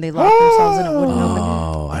bathroom. They locked themselves and it wouldn't open.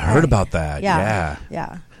 Oh, I heard about that. Yeah.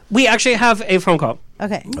 Yeah. We actually have a phone call.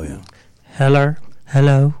 Okay. Oh yeah.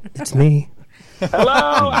 Hello, it's me.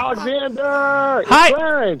 Hello, Alexander. Hi. It's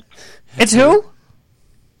Clarence. It's who?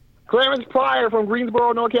 Clarence Pryor from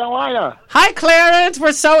Greensboro, North Carolina. Hi, Clarence.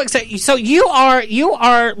 We're so excited. So you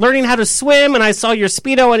are learning how to swim, and I saw your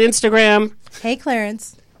Speedo on Instagram. Hey,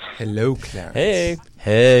 Clarence. Hello, Clarence. Hey.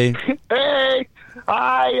 Hey. Hey.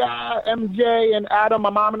 Hi, MJ and Adam. My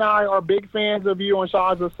mom and I are big fans of you on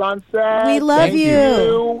Shaws of Sunset. We love Thank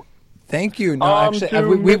you. Thank you. No, To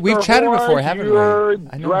actually, we've Mr. chatted Horsch, before, haven't your we?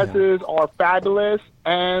 I know that. dresses are fabulous.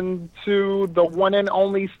 And to the one and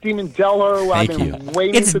only Stephen Dehler, who I've Thank been you.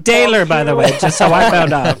 waiting It's to Dehler, talk by to. the way, just so I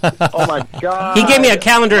found out. Oh, my God. He gave me a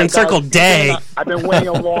calendar and God, circled Stephen, day. I've been waiting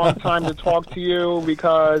a long time to talk to you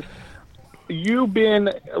because you've been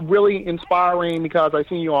really inspiring because I've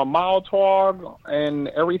seen you on Mile Talk and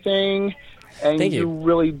everything. And Thank you you.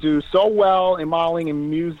 really do so well in modeling and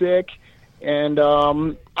music. And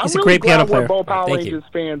I'm He's a really great piano glad we're player. both Power Thank you. Rangers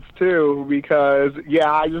fans, too, because,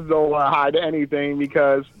 I just don't want to hide anything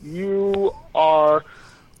because you're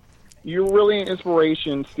really an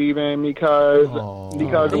inspiration, Stephen, because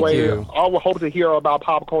the thank way you. I will hope to hear about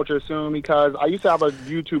pop culture soon because I used to have a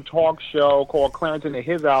YouTube talk show called Clarence into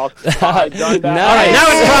His House. I've done that. Nice. All right, now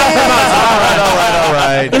it's time from us. All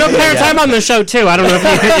right. You know, Clarence, I'm on the show, too. I don't know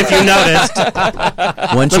if you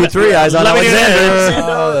noticed. 1, 2, 3. Eyes on Let me do Alexander.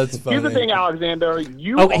 Oh, that's funny. Here's the thing, Alexander.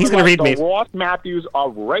 You Oh, he's are gonna like read the me. Ross Matthews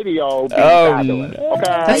of radio being Oh, fabulous. no. Okay?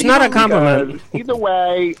 That's not a compliment. Because either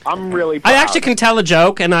way, I'm really proud. I actually can tell a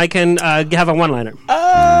joke, and I can have a one-liner.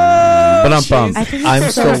 But I'm bummed. I think I'm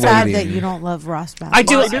it's still so sad waiting. that you don't love Ross Matthews. I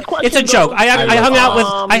do. Well, this question It's a joke. goes-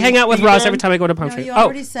 I hang out with Ross Stephen? every time I go to Palm No, Street. you Oh,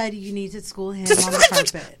 already said you need to school him on the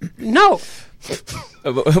carpet. no.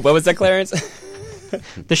 What was that, Clarence?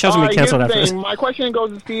 The show's going to be here's canceled the after this. thing. My question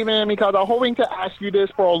goes to Stephen because I'm hoping to ask you this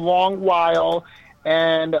for a long while,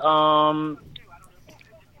 and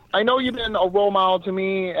I know you've been a role model to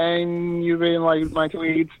me, and you've been like my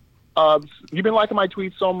tweets. You've been liking my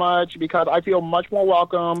tweets so much because I feel much more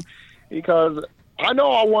welcome. Because I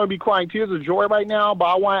know I want to be crying tears of joy right now, but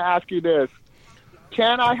I want to ask you this: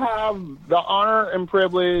 can I have the honor and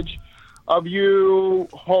privilege of you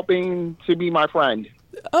hoping to be my friend?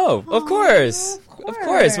 Oh, of course. Of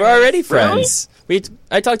course. We're already friends.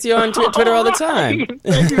 I talk to you on Twitter all the time.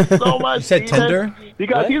 Thank you so much. You said Steven. Tinder?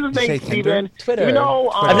 Because here's the thing, Steven. Twitter. You know,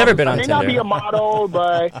 I've never been on I may not Tinder. be a model,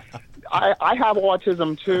 but I have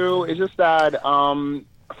autism too. It's just that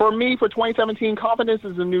for me, for 2017, confidence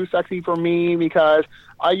is the new sexy for me because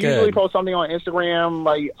I usually post something on Instagram.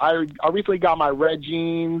 Like I recently got my red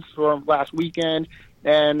jeans from last weekend,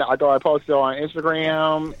 and I thought I posted on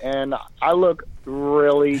Instagram, and I look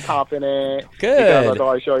really confident because I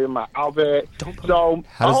thought I'd show you my outfit. So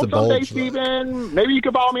I hope someday, Steven, maybe you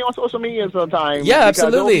can follow me on social media sometime. Yeah, because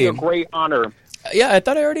absolutely. It'll be a great honor. Yeah, I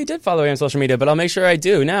thought I already did follow you on social media, but I'll make sure I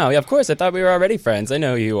do now. Yeah, of course. I thought we were already friends. I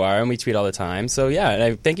know who you are, and we tweet all the time. So, yeah, and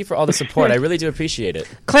I thank you for all the support. I really do appreciate it.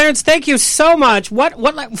 Clarence, thank you so much. What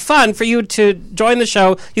fun for you to join the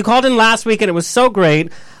show. You called in last week, and it was so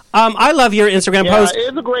great. I love your Instagram post.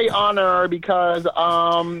 It's a great honor because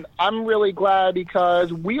I'm really glad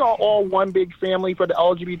because we are all one big family for the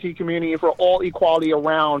LGBT community and for all equality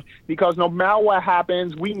around. Because no matter what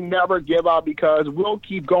happens, we never give up because we'll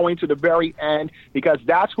keep going to the very end because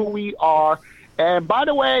that's who we are. And by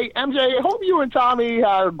the way, MJ, I hope you and Tommy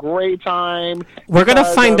had a great time. We're going to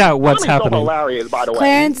find out what's Tommy's happening. So hilarious, by the way.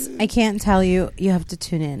 Clarence, I can't tell you. You have to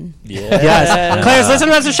tune in. Yeah. Yes. Clarence, listen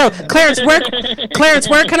to the show. Clarence,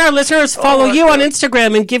 where can our listeners follow you on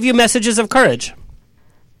Instagram and give you messages of courage?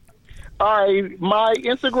 All right, my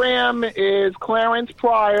Instagram is Clarence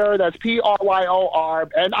Pryor. That's Pryor,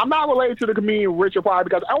 and I'm not related to the comedian Richard Pryor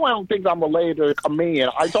because everyone thinks I'm related to the comedian.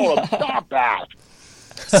 I told him stop that.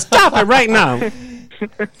 Stop it right now.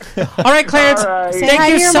 All right, Clarence. All right.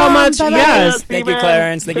 Thank you so much. Bye-bye. Yes. Thank you,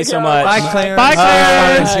 Clarence. Thank you so much. Bye, Clarence. Bye,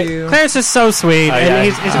 Clarence. Thank you. Clarence is so sweet, and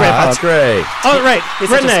he's a great That's pop. great. Oh, right. He's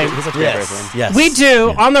such a great Yes. person. Yes. We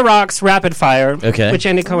do On the Rocks Rapid Fire, Okay. which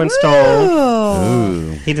Andy Cohen stole.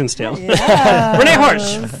 Ooh. He didn't steal. Yeah. Renee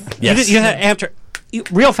Horsch. Yes. You have to answer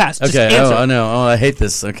real fast. Just Okay. answer. Oh, no. Oh, I hate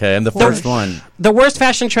this. Okay. I'm the first one. The worst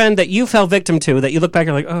fashion trend that you fell victim to that you look back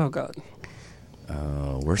and you're like, oh, God.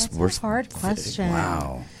 That's a hard question.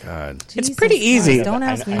 Wow. God. It's pretty easy. Christ, don't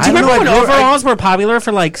ask me. Do you remember when I know, overalls were popular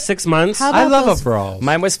for like 6 months? How I about love those overalls.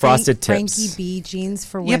 Mine was frosted tips. Frankie B jeans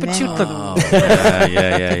for Yeah, women? but you look.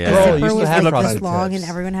 Yeah. Bro, Zipper used to was have like frosted this long, tips. and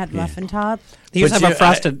everyone had muffin top. He used to But have a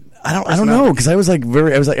frosted. I don't know because I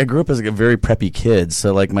grew up as like a very preppy kid,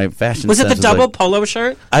 so like my fashion. Was it the sense double like, pole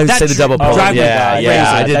shirt? I would That say the double pole. drive me Yeah, crazy.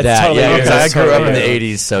 I did That's that. totally Yeah, you. 'cause I That's grew up in totally the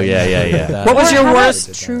you. '80s, so yeah. What was your How about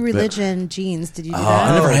worst? True Religion jeans? Did you do Oh,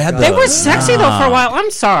 that? I never had those. They were sexy though for a while.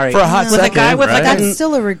 I'm sorry. For a hot with second, a guy with like right? a. That's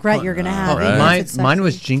still a regret you're gonna have. right. even if Mine, it's mine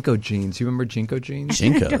was sexy. Jinko jeans. You remember Jinko jeans?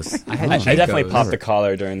 Jinkos. I had I definitely Jinkos. popped the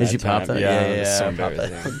collar during that Did you pop time. that? Yeah, Yeah, it was yeah, so I popped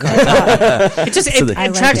that. embarrassing. It just I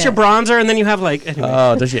like tracks it. your bronzer, and then you have like. Anyway.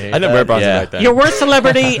 Oh, does you? I didn't wear bronzer back then. Your worst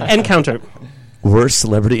celebrity encounter. Worst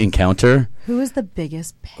celebrity encounter? Who is the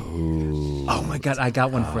biggest pig? Oh my god, I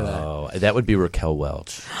got one for that. Oh, that would be Raquel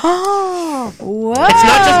Welch. Oh, what? It's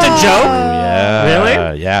not just a joke. Yeah.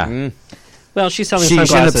 Really? Yeah. Well, she's selling She ended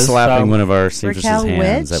up sunglasses. slapping so. one of our seamstresses' Raquel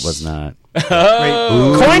hands. Witch? That was not.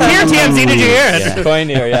 Coin here, TMZ. Did you hear it? Yeah. Coin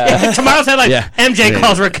here, yeah. Tomorrow's headline: Yeah. MJ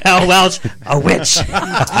calls Raquel Welch a witch.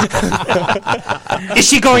 Is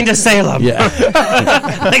she going to Salem? Yeah.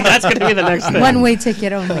 I think that's going to be the next thing. One way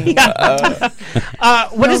ticket only.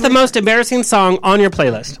 What is the most embarrassing song on your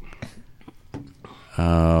playlist?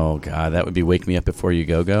 Oh God, that would be "Wake Me Up Before You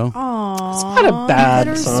Go Go." Aww, Not a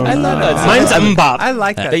bad song. I love that song. Mine's Mbop. I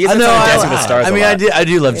like that. They use that song in Dancing with the Stars I mean, a lot. I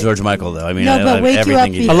do love George Michael though. I mean, No, I but love Wake You Up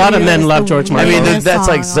everything he Before A lot of You men is love the George I Michael. mean, weirdest that's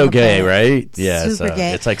like song so on the gay, playlist. right? Yeah, Super so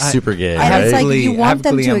gay. it's like super gay, And right? it's like Glee- you I want have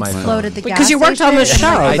them Glee to on my explode phone. at the Because gas you worked on the station. show.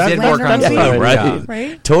 I That- did that- work on that's the fine. show, right? yeah.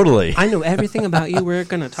 Right? Totally. I know everything about you. We're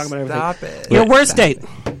going to talk about everything. Stop it. Your worst date.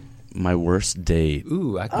 My worst date.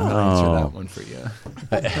 Ooh, I can answer that one for you.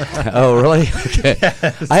 Oh, really? Okay.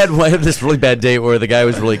 I had this really bad date where the guy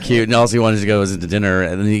was really cute, and all he wanted to go was to dinner,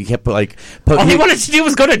 and then he kept like. All he wanted to do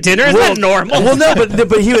was go to dinner. Is that normal? Well, no,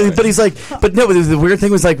 but he's like, but no. The weird thing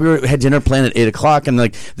was like had dinner planned at 8:00, and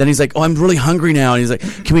like then he's like, oh, I'm really hungry now, and he's like,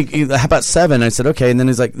 can we? How about 7? I said okay, and then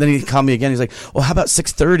he's like, then he called me again. He's like, well, how about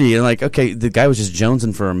 6:30? And like, okay, the guy was just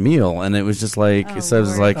jonesing for a meal, and it was just like, so it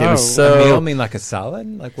was like, it was A meal so. mean like a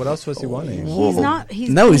salad? Like what else was he wanting? He's not. He's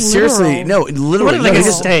No, being he's seriously literal. literally What if, like, no, a he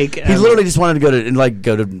just- steak, He literally just wanted to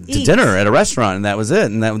go to Eat. dinner at a restaurant, and that was it.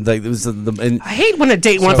 And that like it was and, I hate when a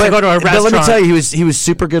date wants to but, go to a but restaurant. let me tell you, he was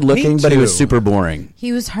super good looking, but he was too. super boring.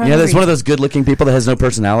 He was hungry. Yeah, there's one of those good looking people that has no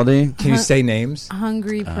personality. Can you say names?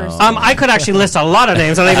 hungry person. I could actually list a lot of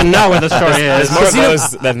names. I don't even know where the story is. There's more of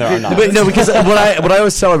those than there are not. But no, because what I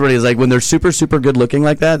always tell everybody is like when they're super good looking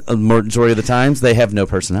like that, a majority of the times they have no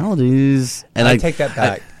personalities. And I take that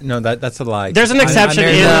back. No, that's a lie. There's an exception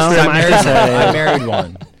in this room, I have to say.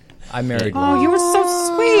 I married one. Oh, you were so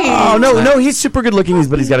sweet. Oh no, he's super good looking,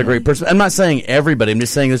 but he's got a great person. I'm not saying everybody. I'm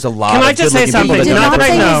just saying there's a lot. Can of I just say good-looking something? people that Not don't-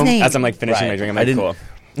 right now. As I'm like finishing my drink, I'm like, cool.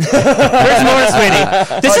 There's more,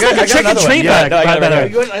 sweetie. This is like a trick and treat bag.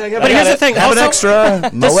 But here's the thing. Have an Also, extra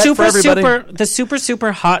Moet for everybody. the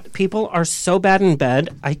super hot people are so bad in bed.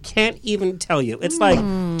 I can't even tell you. It's like,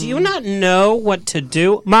 do you not know what to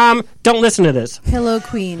do? Mom, don't listen to this. Pillow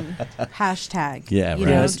Queen. Hashtag. Yeah, You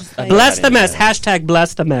right. know, just like- Bless the mess. Hashtag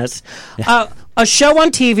bless the mess. A show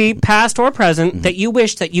on TV, past or present, that you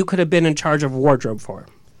wish that you could have been in charge of wardrobe for.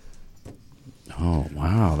 Oh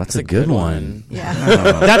wow, that's a good one. Yeah.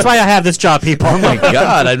 That's why I have this job, people. Oh my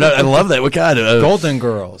god, I love that. What kind of Golden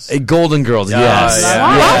Girls? Golden Girls? Yes.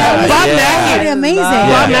 Bob Mackey. Amazing.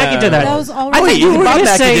 Bob Mackey did that. That was all I right. think you were Bob just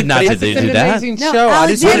Mackey saying did not It's do an that. amazing No, show.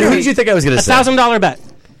 Alexander- Who did you think I was going to say? $1,000 bet.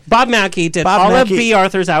 Bob Mackey did Bob all Mackey- of B.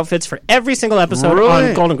 Arthur's outfits for every single episode Really?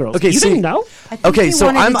 on Golden Girls. Okay, you see- didn't know? I think Okay, he so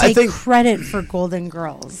wanted to I take think- credit for Golden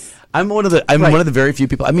Girls. I'm one of the very few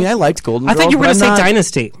people. I mean, I liked Golden I Girls. thought you were but going to I'm say not-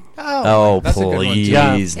 Dynasty. Oh, that's a good one, too. please,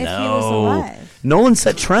 Yeah. If he was no. alive. Nolan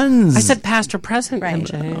set trends. I said past or present, Right.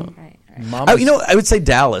 MJ. Right. Oh, you know, I would say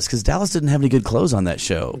Dallas because Dallas didn't have any good clothes on that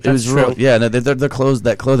show. It was That's real, true. yeah. No, their clothes,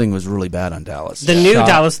 that clothing was really bad on Dallas. The new Shaw-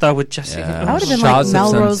 Dallas, though, with Jesse. Yeah. That would have been Shaws like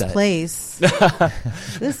of Melrose Sunset. Place.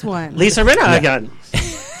 This one. Lisa Rinna again.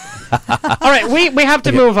 All right, we have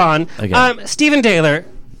to move on. Okay. Stephen Dehler,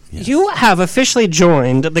 you have officially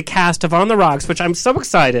joined the cast of On the Rocks, which I'm so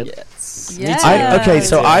excited. Okay,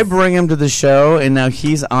 so I bring him to the show, and now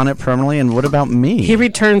he's on it permanently. And what about me? He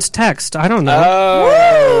returns text. I don't know.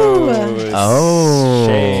 Oh,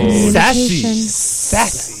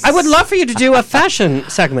 Sassy. I would love for you to do a fashion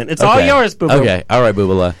segment. It's all yours, Boo Boo. Okay, all right,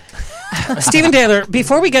 Boobala. Stephen Dehler,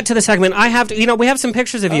 before we get to the segment, I have to, we have some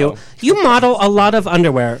pictures of you. You model a lot of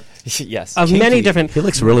underwear Yes. of many different, He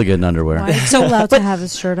looks really good in underwear. Why is he allowed to have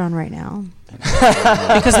his shirt on right now?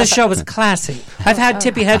 because the show is classy. I've had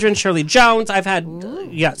Tippi Hedren, Shirley Jones. I've had,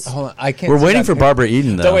 yes. Hold on, I can't. We're see waiting that for picture. Barbara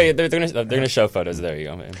Eden, though. So wait, they're gonna show photos. There you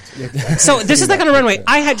go, man. So this is like on a runway.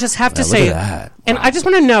 I just have to Look say, at that. and I just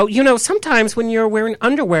want to know, sometimes when you're wearing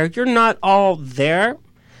underwear, you're not all there.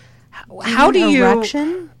 How do you?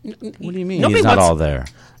 Erection? What do you mean? Nobody He's not wants- all there.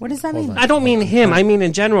 What does that mean? I don't mean him. I mean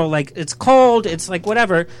in general. Like it's cold. It's like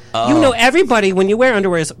whatever. Everybody when you wear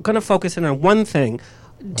underwear is going to focus in on one thing.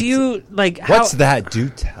 Do you like how What's that? Do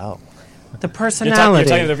tell. the You're personality?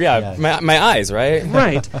 talking my eyes, right?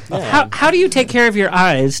 Right. How do you take care of your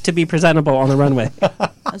eyes to be presentable on the runway?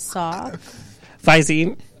 A sock?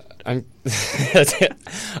 Visine. I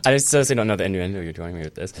just so don't know the innuendo you're joining me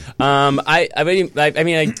with this. I mean,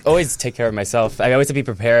 I always take care of myself. I always have to be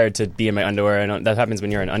prepared to be in my underwear, and that happens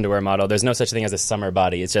when you're an underwear model. There's no such thing as a summer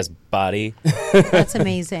body. It's just body. That's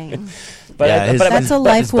amazing. But Yeah, That's a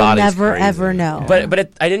life his we'll body's never, crazy. ever know.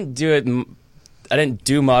 But I didn't do it. I didn't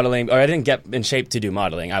do modeling, or I didn't get in shape to do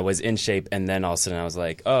modeling. I was in shape, and then all of a sudden I was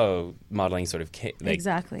like, oh, modeling sort of came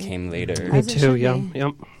later. As it should Yeah. be.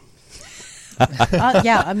 Yep.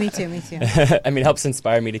 Yeah, me too. I mean, it helps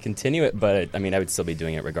inspire me to continue it, but I mean, I would still be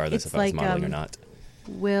doing it regardless It's if I was like, modeling or not.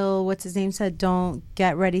 Will, what's his name said, don't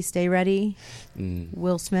get ready, stay ready.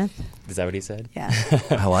 Will Smith. Is that what he said? Yeah.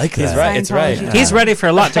 I like that. He's right. It's right. Scientology. He's ready for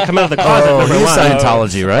a lot to come out of the closet. Oh, number he's one.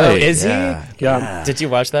 Scientology, right? Oh, is Yeah. he? Yeah. Did you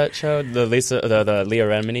watch that show, the Leah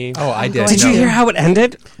Remini? Oh, I did. Did you hear how it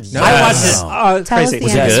ended? No. I watched it. Oh, it's Tell us crazy. the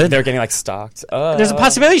Was it end. good? They're getting like stalked. There's a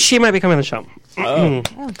possibility she might be coming on the show. Oh,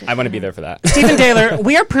 good I want to for be him. there for that. Stephen Dehler,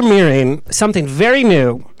 we are premiering something very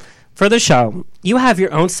new for the show. You have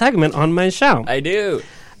your own segment on my show. I do.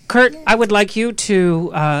 Kurt, I would like you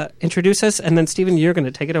to introduce us, and then Stephen, you're going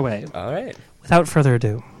to take it away. All right. Without further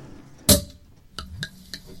ado.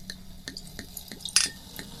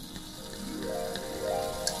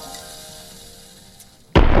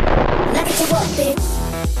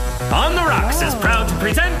 On the Rocks is proud to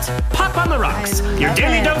present Pop on the Rocks, your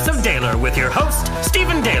daily it. dose of Dehler with your host,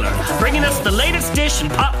 Stephen Dehler, bringing us the latest dish in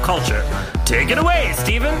pop culture. Take it away,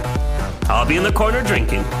 Stephen. I'll be in the corner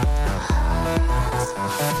drinking.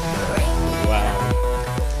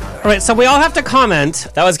 All right, so we all have to comment.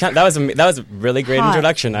 That was a really great Hot.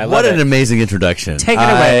 introduction. I love What it. an amazing introduction. Take it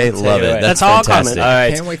away. I Take love it it. away. That's That's all fantastic. comment. All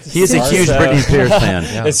right. Can't wait to He is a see huge it. Britney Spears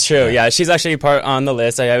fan. It's true. Yeah, she's actually part on the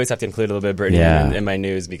list. I always have to include a little bit of Britney Yeah. in my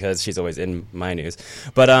news because she's always in my news.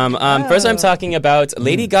 But first, I'm talking about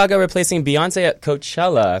Lady Gaga replacing Beyonce at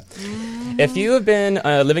Coachella. If you have been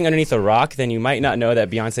living underneath a rock, then you might not know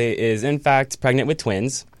that Beyonce is in fact pregnant with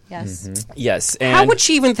twins. Yes. Yes. And How would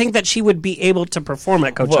she even think that she would be able to perform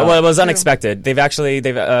at Coachella? Well, it was unexpected. They've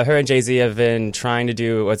her and Jay-Z have been trying to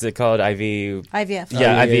do, what's it called? IVF.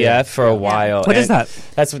 Yeah, IVF for a while. What is that?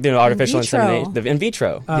 That's artificial In vitro. insemination. In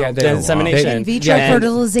vitro. Yeah, The insemination. In vitro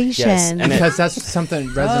fertilization. Yes. And Because that's something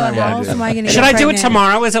Rez and I How want to else do. am I going to Should I do it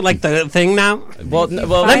tomorrow? Is it like the thing now? well,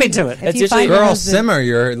 Let me do it. If It's you usually find a Girl, husband- simmer,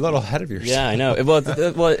 you're a little ahead of yourself. Yeah, I know.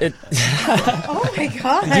 Oh my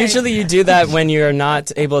god. Usually you do that when you're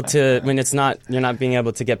not able to, you're not being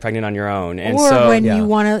able to get pregnant on your own. And or so, when you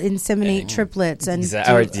want to inseminate triplets and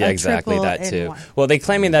exactly that too. Well, they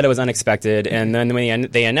claiming that it was unexpected, and then when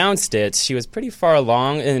they announced it, she was pretty far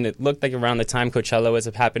along, and it looked like around the time Coachella was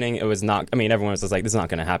happening, it was not. I mean, everyone was just like, "This is not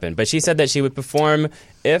going to happen." But she said that she would perform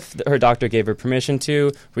if her doctor gave her permission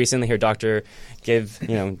to. Recently, her doctor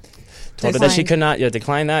told her that she could not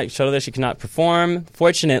decline that. Showed her that she could not perform.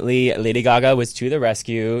 Fortunately, Lady Gaga was to the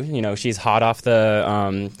rescue. She's hot off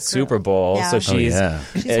the Super Bowl, Yeah. so she's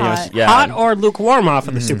She's hot. Hot or lukewarm off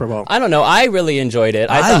of the Super Bowl? I don't know. I really enjoyed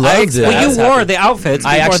it. I loved it. Well, you wore the outfits.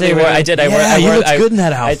 I actually wore. I did. I wore. Yeah, I you wore. looked I, good in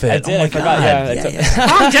that outfit. I did. Oh my I forgot. God. Yeah.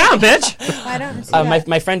 Calm down, bitch. I don't see that.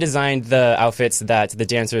 My friend designed the outfits that the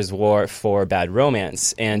dancers wore for Bad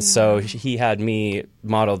Romance, and so he had me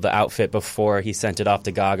model the outfit before he sent it off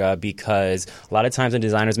to Gaga, because a lot of times when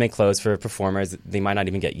designers make clothes for performers, they might not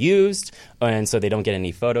even get used, and so they don't get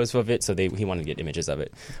any photos of it, so he wanted to get images of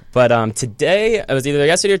it. But today, it was either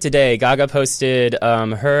yesterday or today, Gaga posted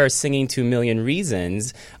her singing 2 Million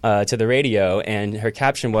Reasons to the radio, and her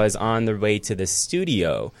caption was, "On the way to the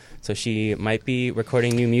studio." So she might be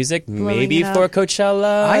recording new music, maybe it for up.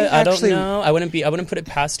 Coachella. I don't actually- know. I wouldn't put it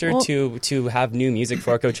past her to have new music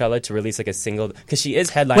for Coachella, to release like a single, because she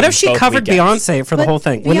is headlining. What if she both covered weekends. Beyonce for the whole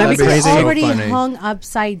thing? Wouldn't that be Beyonce crazy? already So funny. hung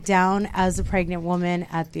upside down as a pregnant woman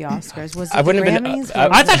at the Oscars. Was it I the wouldn't have been- Grammys?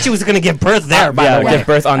 I thought she was going to give birth there, by the way. give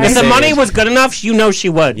birth on the If the stage. money was good enough, she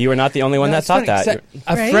would. You were not the only one that That's thought funny, that.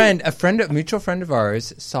 'cause Right? a mutual friend of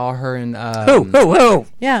ours saw her in Who?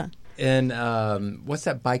 Yeah. in what's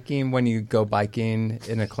that biking when you go biking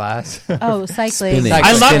in a class? Oh, cycling. Spinning.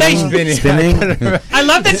 I love that. Spinning. I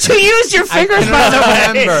love that you used your fingers, by the way.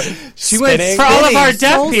 remember. She went Spinning. For all of our spinning.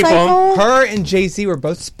 deaf Soul people. Cycle? Her and Jay-Z were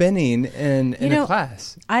both spinning in know, a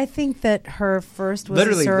class. I think that her first was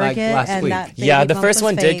Literally, a like, surrogate, last and week. that Yeah, baby the bump first was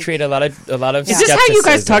one fake. did create a lot of. Is this how you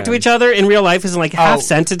guys talk to each other in real life? Is in like half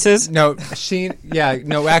sentences? No, actually,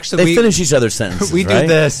 They finish each other's sentences. we do right?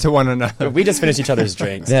 this to one another. We just finished each other's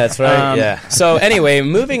drinks. Yeah, that's right. Yeah. So anyway,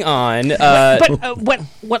 moving on. But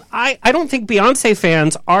what I don't think Beyonce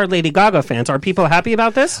fans are Lady Gaga fans. Are people happy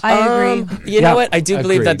about this? I agree. You know what? I do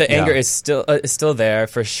believe that Agreed, the anger yeah. is still there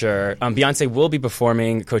for sure. Beyonce will be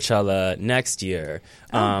performing Coachella next year.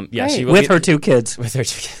 She will With be, her 2 kids. with her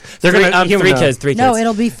 2 kids. They're gonna three humor kids. 3 kids. No,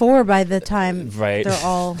 it'll be 4 by the time Right. they're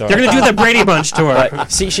all. They're going to do the Brady Bunch tour.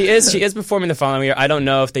 But she is performing the following year. I don't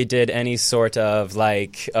know if they did any sort of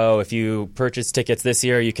like, if you purchase tickets this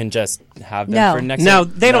year, you can just have them No. for next No,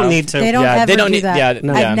 year. they don't need to. They don't Yeah, ever they don't do need- that. yeah,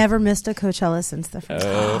 no. Yeah. I've never missed a Coachella since the first.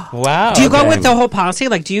 Wow. Do you go okay. with the whole posse?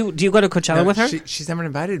 Like, do you go to Coachella with her? She's never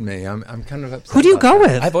invited me. I'm kind of upset. Who do you about go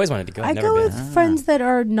that. with? I've always wanted to go. I I've never go been. with friends that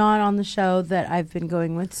are not on the show that I've been going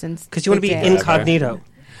with since. Because you want to be the day. incognito.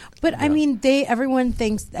 But I mean, everyone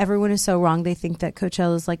is so wrong. They think that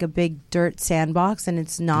Coachella is like a big dirt sandbox, and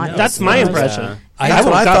it's not. That's my impression. That's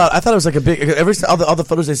what I thought. I thought it was like a big. All the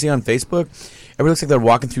photos I see on Facebook, everybody looks like they're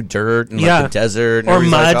walking through dirt and like the desert and or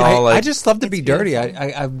everybody's, mud. Like, all, like, I just love to be dirty.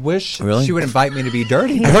 I wish Really? she would invite me to be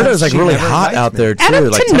dirty. I heard it was like She really never hot invites out me. there too, Adam,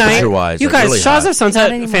 like tonight, temperature wise. you like, guys, really Shaws hot. of Sunset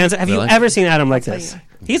Not anymore. fans, have Really? you ever seen Adam like tell this? you.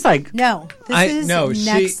 He's like, No, this is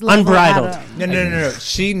next she- level. Unbridled. Adam. No.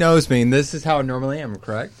 She knows me, and this is how I normally am.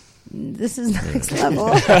 Correct? This is next level.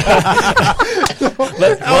 And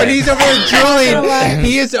he's over there drooling.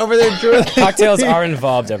 He is over there drooling. Cocktails are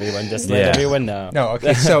involved, everyone. Just let Yeah. everyone know. No,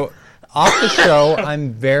 okay. So off the show,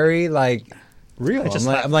 I'm very real.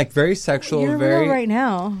 I'm like very sexual. You're very. real right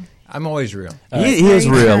now. I'm always real. He is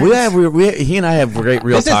real. He and I have great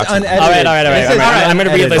real This is talks. unedited. All right. I'm going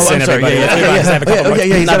to read this in, everybody. Yeah, Let's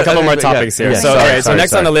have a couple more yeah, topics here. yeah. So, Sorry, so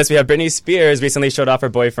next sorry. on the list, we have Britney Spears recently showed off her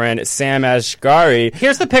boyfriend, Sam Ashghari.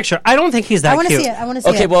 here's the picture. I don't think he's that I want to cute. see it. I want to see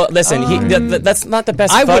Okay, it. well, listen, that's not the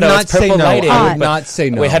best I photo. would not It's purple say no. lighting. I would but- not say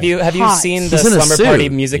no. Wait, have you Hot. seen the He's in a Slumber Party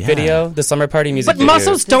suit. music Yeah. video? The Slumber Party music But video.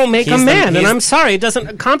 muscles don't make a He's the- man, and he's- I'm sorry, it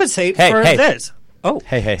doesn't compensate Hey, for hey. this. Oh,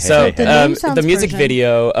 Hey. So The name sounds the music Persian.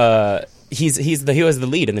 video, he was the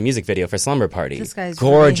lead in the music video for Slumber Party. This guy's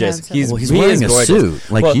really gorgeous. handsome. He's he wearing is a gorgeous.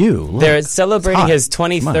 suit like Well, you. Look. They're celebrating It's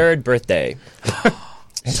hot. his Come on. 23rd birthday.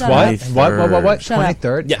 Shut What? up. What? Shut up.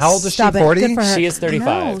 23rd? Yes. How old is Stop she? it. 40? Good for her. She is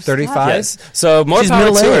 35. No, 35? Yes. So more She's power to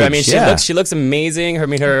her. I middle-aged, mean, yeah. she looks amazing.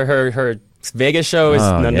 Her Vegas show is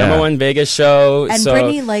Oh, the yeah. number one Vegas show. And so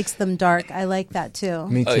Brittany likes them dark. I like that too.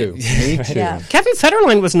 Me too. Me too. Yeah. Kathy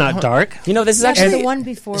Federline was not dark. you know, this is That's actually the one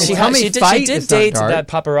before. She, one. she did, Fight she did is not date dark. that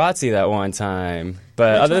paparazzi that one time.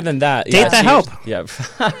 But other than that, Date the she- help. Yeah,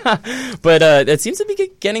 but it seems to be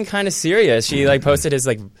getting kind of serious. She posted his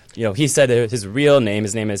he said his real name.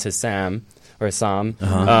 His name is Hassam or Sam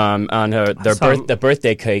on the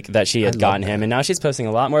birthday cake that she had gotten him, and now she's posting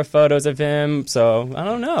a lot more photos of him. So I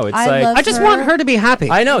don't know. It's I just want her to be happy.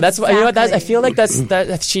 I know that's what you know. What, I Exactly. feel like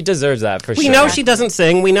that she deserves that for We sure. know she doesn't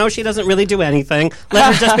sing. We know she doesn't really do anything.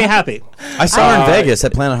 Let her just be happy. I saw her in Vegas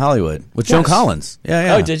at Planet Hollywood with Joan Collins.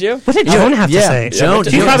 Yeah. Oh, did you? What did Joan have to Yeah, say? Joan-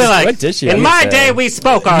 She's probably like, what did she in have to my say?" day, we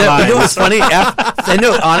spoke our No, lines. you know what's funny? I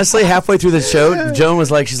know, honestly, halfway through the show, Joan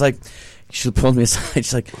was like, she pulled me aside.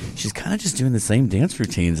 She's like, she's kind of just doing the same dance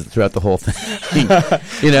routines throughout the whole thing,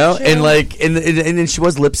 and then she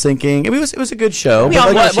was lip syncing. I mean, it was a good show. We all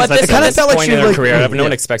But, know like, she's At like- this felt like point she in her was career, no one yeah.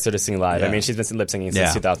 expects her to sing live. Yeah. I mean, she's been lip singing since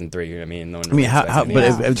Yeah. 2003. I mean, no one. I mean, how? expects But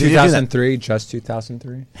anything. did you do that? 2003, just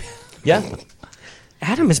 2003. Yeah.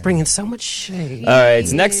 Adam is bringing so much shade. All right.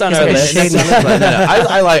 So next on He's our like list. shade.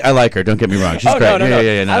 I like her. Don't get me wrong. She's Oh, great. no.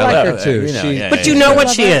 Yeah. I like her too. But you know what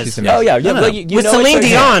she is. She's Oh yeah. amazing. Well, you With know Celine it's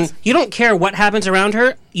her Dion, hands. you don't care what happens around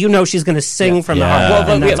her. You know she's going to sing from the Yeah. heart.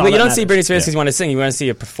 Well, and that's all you that don't see matters. Britney Spears because you want to sing. You want to see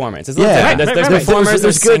a performance. It's Yeah. different. There's Right. performers,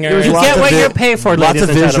 there's singers. You get what you're paid for, Lots ladies of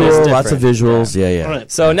and gentlemen. visuals. Lots of visuals. Yeah. All right.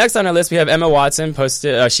 So next on our list, we have Emma Watson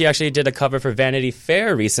posted. She actually did a cover for Vanity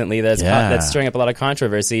Fair recently. That's stirring up a lot of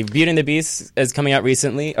controversy. Beauty and the Beast is coming out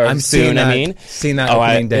recently or soon. Seeing that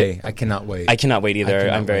opening day. I cannot wait. I cannot wait either.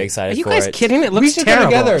 cannot I'm very wait. excited Are you for guys it. kidding? It We looks should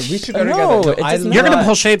terrible. go together. We should go No, together. it I does You're going to love-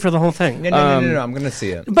 pull shade for the whole thing. No. I'm going to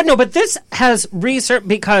see it. But this has research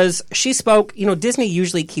because she spoke. You know, Disney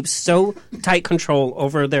usually keeps so tight control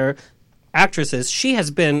over their actresses. She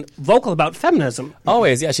has been vocal about feminism.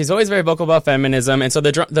 Always, yeah. She's always very vocal about feminism, and so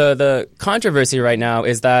the controversy right now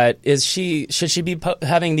is should she be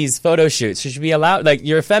having these photo shoots? Should she be allowed? Like,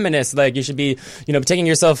 you're a feminist, like you should be, taking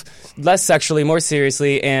yourself less sexually, more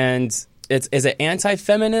seriously, and. Is it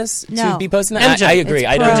anti-feminist No. to be posting that? MJ. I agree. It's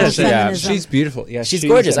I don't. Yeah, pro-feminism. She's beautiful. Yeah, she's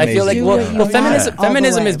gorgeous. I feel like Do well, what you well want feminism all the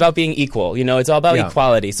feminism way. is about being equal. It's all about Yeah.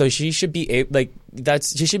 equality. So she should be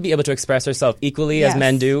she should be able to express herself equally as Yes.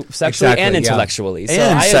 men do, sexually Exactly, and yeah. intellectually. So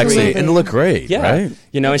And I sexy agree. and look great. Yeah, Right.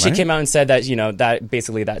 and she Right. came out and said that that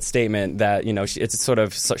basically that statement that it sort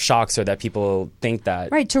of shocks her that people think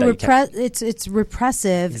that Right, to that you can't- repress it's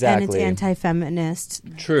repressive and it's Exactly. anti-feminist.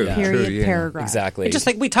 True. Period. True, yeah. Paragraph. exactly. Just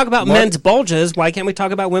like we talk about men's bulges, why can't we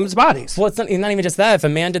talk about women's bodies? Well, it's not even just that. If a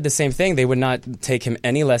man did the same thing, they would not take him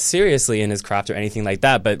any less seriously in his craft or anything like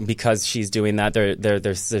that. But because she's doing that,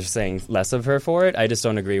 they're saying less of her for it. I just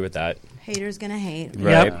don't agree with that. Haters gonna hate.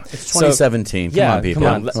 Right? Yep. It's 2017. Come on, people.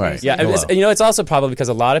 Come on. All right. Yeah, Hello. it's also probably because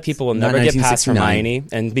a lot of people will Not never get past 1969. Hermione,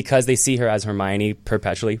 and because they see her as Hermione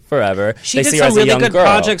perpetually, forever. She they did see her some as a really young good girl,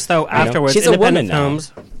 projects though afterwards. She's a woman independent now.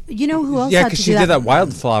 films. You know who else Yeah, had because to she do did that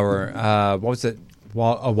Wildflower. What was it?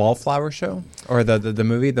 A Wallflower show or the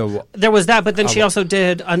movie? There was that, but then she also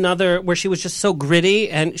did another where she was just so gritty,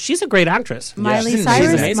 and she's a great actress. Miley she's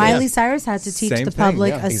Cyrus. amazing, Miley yeah. Cyrus had to teach Same the thing,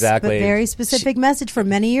 public yeah. a Exactly. very specific message for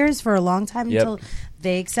many years, for a long time, Yep. until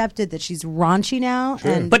they accepted that she's raunchy now.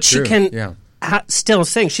 And But she True, can yeah. still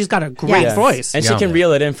sing. She's got a great Yes. voice. And she can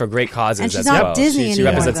reel it in for great causes And she's as not well. Disney she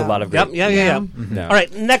anymore, represents a though. lot of great. Yep, yeah. No. All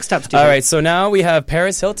right, next up, Steve. All right, so now we have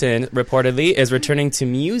Paris Hilton reportedly is returning to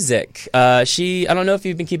music. I don't know if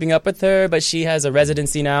you've been keeping up with her, but she has a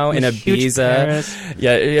residency now in Huge Ibiza. Paris.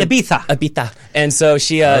 Yeah, Ibiza. And so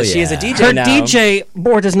she is a DJ Her now. DJ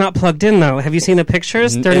board is not plugged in, though. Have you seen the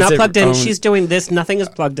pictures? They're Is not it plugged in. own- She's doing this. Nothing is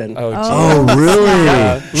plugged in. Oh, Oh,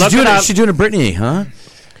 really? Look it up. She's doing a Britney, huh?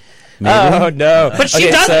 Oh no! But she Okay,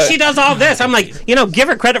 does. so- She does all this. I'm like, give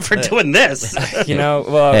her credit for doing this. Hey.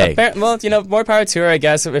 More power to her, I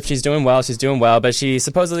guess. If she's doing well, she's doing well. But she's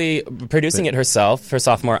supposedly producing it herself, her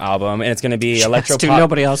sophomore album, and it's going to be She has to, electropop.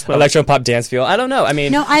 nobody else will. Electropop dance feel. I don't know. I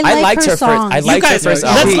mean, No, I like liked her first. songs. I You liked her guys, first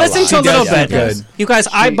let's album. listen to a She little does bit. good. You guys,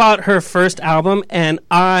 I bought her first album, and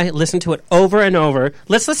I listened to it over and over.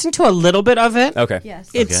 Let's listen to a little bit of it. Okay. yes.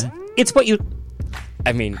 It's what you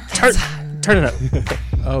I mean, turn it up.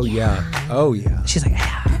 Oh yeah. Oh yeah. She's like,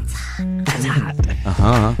 that's hot.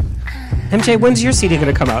 Uh-huh. MJ, when's your CD going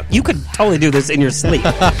to come out? You could totally do this in your sleep.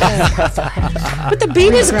 But the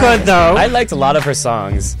beat is good, though. I liked a lot of her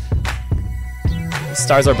songs.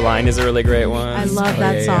 Stars Are Blind is a really great one. I love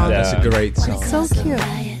that song. That's a great song. So cute.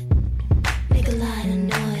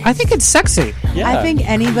 I think it's sexy. Yeah. I think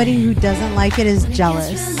anybody who doesn't like it is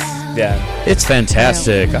jealous. Yeah. It's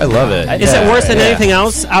fantastic. I love it. Is it worse than anything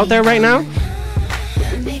else out there right now?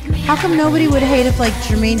 How come nobody would hate if like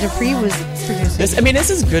Jermaine Dupri was producing? This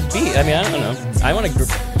is good beat. I mean, I don't know. I want to.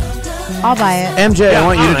 I'll buy it. MJ, I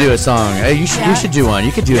want you to do a song. Hey, you should do one.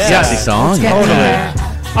 You could do a sexy song.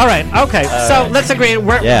 All right. Okay. So let's agree.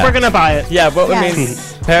 We're gonna buy it. Yeah. But I mean,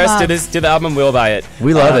 Paris, do the album. We'll buy it.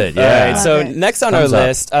 We love it. Yeah. All right. So next on Thumbs our up.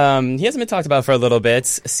 list, he hasn't been talked about for a little bit.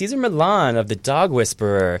 Cesar Millan of the Dog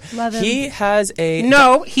Whisperer. Love him. He has a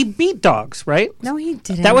No, he beat dogs, right? No, he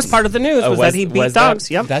didn't. That was part of the news. Was that he beat was that?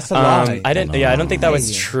 dogs? Yep. That's a lie. I didn't. Yeah, I don't think that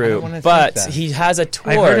was true. But he has a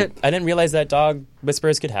tour. I heard it. I didn't realize that dog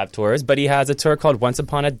whisperers could have tours, but he has a tour called Once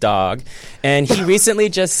Upon a Dog, and he recently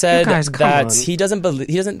just said You guys, come that on. he doesn't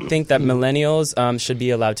think that millennials should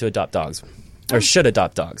be allowed to adopt dogs. Or should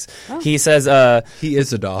adopt dogs. He says he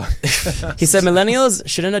is a dog. He said millennials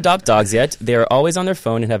shouldn't adopt dogs yet. They are always on their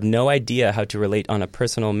phone and have no idea how to relate on a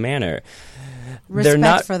personal manner.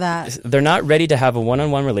 Respect for that. They're not ready to have a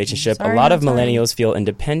one-on-one relationship. Sorry, a lot not of sorry. millennials feel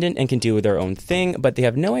independent and can do their own thing, but they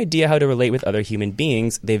have no idea how to relate with other human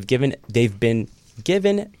beings. They've been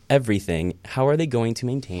given everything. How are they going to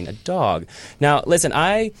maintain a dog? Now, listen,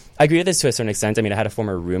 I agree with this to a certain extent. I mean, I had a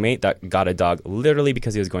former roommate that got a dog literally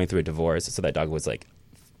because he was going through a divorce, so that dog was like,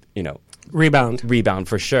 rebound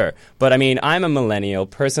for sure. But I mean, I'm a millennial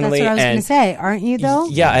personally. That's what I was going to say. Aren't you though?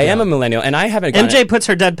 Yeah, I am a millennial, and I haven't. MJ puts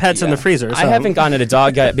her dead pets in the freezer. So. I haven't gotten a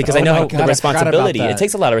dog yet because I know my God, the I responsibility. forgot about It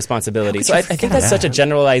takes a lot of responsibility. So I think that's such a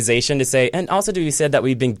generalization to say. And also, you said that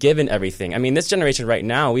we've been given everything. I mean, this generation right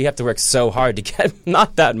now, we have to work so hard to get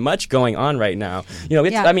not that much going on right now.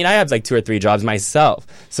 I mean, I have like 2 or 3 jobs myself,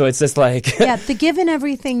 so it's just like Yeah, the given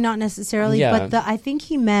everything, not necessarily, Yeah. but I think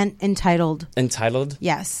he meant entitled. entitled.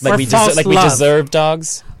 Yes. Like Or we false we love. deserve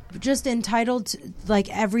dogs. Just entitled to, like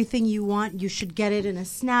everything you want, you should get it in a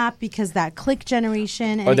snap because that click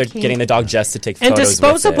generation. And Or they're it came getting the dog just to take And photos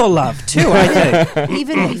disposable with it. love, too, I think.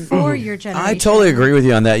 even before your generation. I totally agree with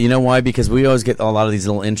you on that. You know why? Because we always get a lot of these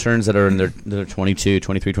little interns that are in they're 22,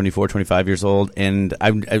 23, 24, 25 years old. And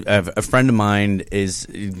I have a friend of mine he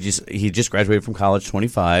just graduated from college,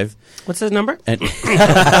 25. What's his number? And but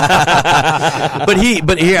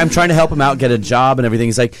here I'm trying to help him out get a job and everything.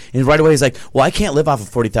 He's like, and right away he's like, well, I can't live off of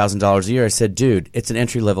 $40,000 a year. I said, dude, it's an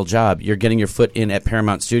entry level job. You're getting your foot in at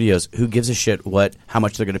Paramount Studios. Who gives a shit how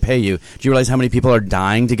much they're going to pay you? Do you realize how many people are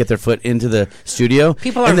dying to get their foot into the studio?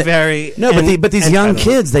 People are very but these young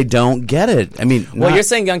kids, they don't get it. I mean, Well, you're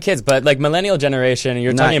saying young kids, but like millennial generation, and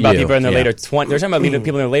you're talking about people in their later 20s. They're talking about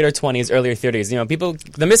people in their later 20s, earlier 30s. People.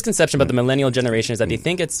 The misconception about the millennial generation is that they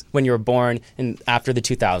think it's when you were born after the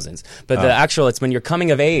 2000s, but the actual it's when you're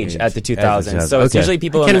coming of age at the 2000s. So it's usually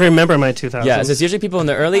people. I can remember my 2000s. Yeah, so it's usually people in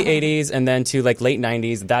the early 80s and then to like late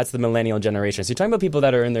 90s. That's the millennial generation. So you're talking about people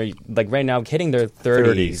that are in their like right now hitting their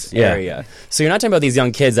 30s area. So you're not talking about these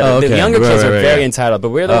young kids. The younger kids are very entitled, but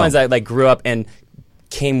we're the ones that like grew up and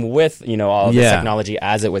came with all of this technology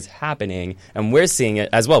as it was happening, and we're seeing it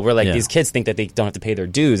as well. We're like these kids think that they don't have to pay their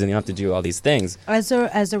dues and they don't have to do all these things. As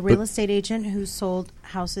a real estate agent who sold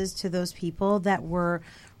houses to those people that were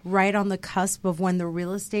right on the cusp of when the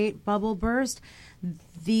real estate bubble burst,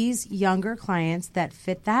 these younger clients that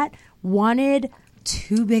fit that wanted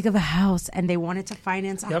too big of a house and they wanted to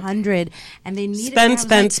finance 100 and they needed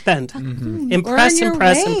spend. Impress.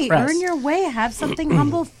 Earn your way. Have something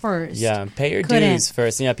humble first. Yeah, pay your dues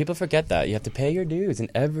first. Yeah, people forget that. You have to pay your dues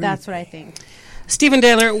in every. That's what I think. Stephen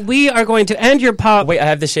Dehler, we are going to end your pop. Wait, I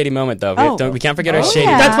have the shady moment though. We can't forget our shady.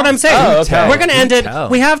 Yeah. That's what I'm saying. Oh, okay. We're going to end it.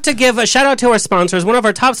 We have to give a shout out to our sponsors. One of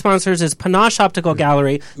our top sponsors is Panache Optical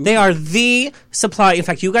Gallery. They are the supply. In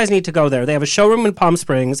fact, you guys need to go there. They have a showroom in Palm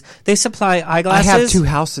Springs. They supply eyeglasses. I have 3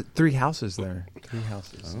 houses there. 3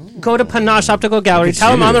 houses. Go to Panache Optical Gallery.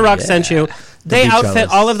 Tell them On the Rock sent you. They outfit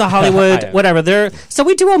jealous. all of the Hollywood, whatever. So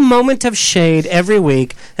we do a moment of shade every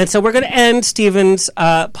week. And so we're going to end Stephen's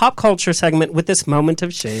pop culture segment with this moment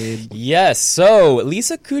of shade. Yes. So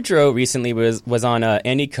Lisa Kudrow recently was on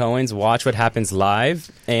Andy Cohen's Watch What Happens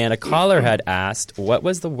Live, and a caller had asked, what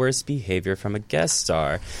was the worst behavior from a guest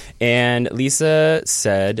star? And Lisa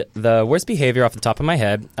said, the worst behavior off the top of my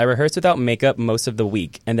head, I rehearsed without makeup most of the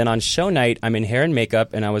week. And then on show night, I'm in hair and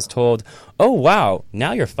makeup, and I was told, oh, wow,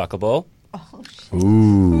 now you're fuckable.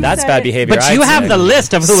 Ooh. That's bad behavior. But you have the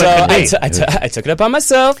list of who so it could be. I took it upon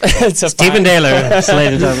myself to Stephen Dehler,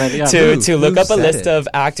 ladies and gentlemen, to look up a said list it? of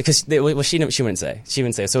actors. Because she wouldn't say. She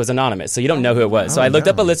wouldn't say. So it was anonymous. So you don't know who it was. So I looked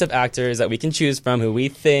up a list of actors that we can choose from who we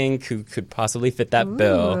think who could possibly fit that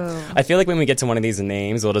bill. I feel like when we get to one of these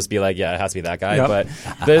names, we'll just be like, yeah, it has to be that guy. Yep.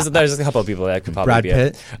 But there's a couple of people that could probably Brad be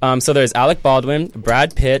Pitt? it. So there's Alec Baldwin,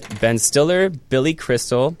 Brad Pitt, Ben Stiller, Billy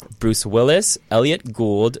Crystal, Bruce Willis, Elliot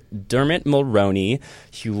Gould, Dermot Mulroney,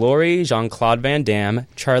 Hugh Laurie, Jean-Claude Van Damme,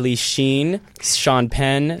 Charlie Sheen, Sean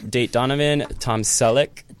Penn, Date Donovan, Tom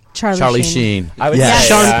Selleck. Charlie Sheen. I would Yes. say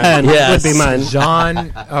Sean Penn Yes. would be mine.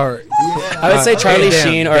 John or I would say Charlie Van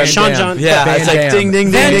Damme. Sheen or Van Sean Damme. John. Yeah, Van it's like Damme. ding,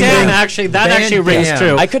 ding, Van ding, ding, Damme, ding. actually, that Van actually rings Damme.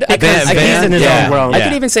 true. I could because Van he's in his Damme. own world. I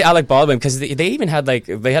could even say Alec Baldwin because they even had they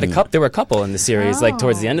had a couple. There were a couple in the series like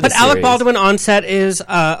towards the end of But the series. Alec Baldwin on set is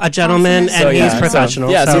a gentleman, So, and yeah, he's so-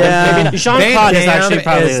 professional. yeah, so maybe not- Jean-Claude is actually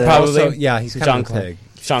probably is the- probably also, yeah, he's kind of a Jean-Claude. pig.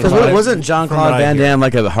 Because Jean-Claude. wasn't Jean-Claude what I Van hear. Damme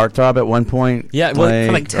like a heartthrob at one point? Yeah, well,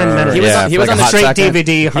 for like 10 minutes. He was on- he was for on like the a hot straight second.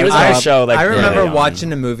 DVD. He was on heartthrob. a show like I remember yeah.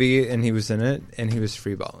 watching a movie and he was in it and he was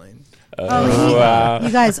freeballing. Wow.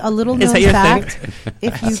 You guys, a little Is known that your fact: thing?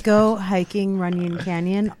 if you go hiking Runyon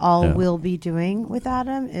Canyon, all we'll be doing with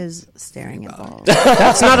Adam is staring at balls.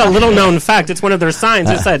 That's not a little known fact. It's one of their signs.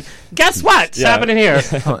 It said, "Guess what's Yeah. happening here?"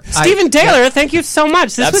 Stephen Dehler, thank you so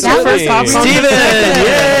much. This was your Absolutely. first Pop Song. Steven!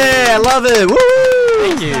 Yeah, I love it. Woo!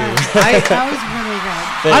 Thank you. That was really good.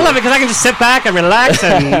 I love it because I can just sit back and relax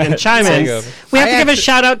and chime in. There you go. We have to give a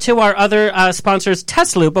shout out to our other sponsors,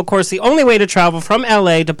 Tesloop. Of course, the only way to travel from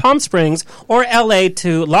LA to Palm Springs or LA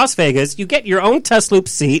to Las Vegas, you get your own Tesloop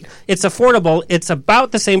seat. It's affordable. It's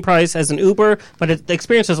about the same price as an Uber, but the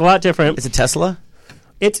experience is a lot different. It's a Tesla?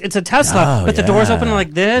 It's a Tesla, Oh, but the doors yeah. open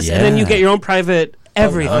like this, and then you Yeah. get your own private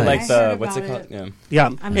everything. Oh, like I the heard what's it about called? it. Yeah.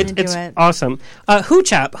 Yeah, I'm gonna do it's it. awesome.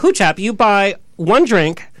 Hoochap, you buy one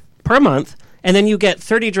drink per month, and then you get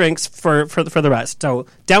 30 drinks for the rest. So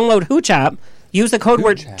download Hoochap, use the code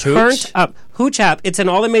word turned up. Hoochap, it's in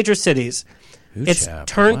all the major cities. It's Hoochap,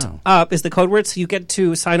 turned wow. up is the code word, so you get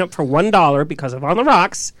to sign up for $1 because of On the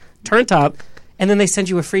Rocks, turned up, and then they send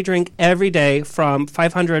you a free drink every day from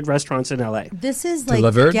 500 restaurants in LA. This is like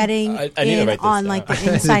Delivered? getting I need to in write this on down. like the Is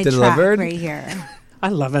it inside track delivered? right here. I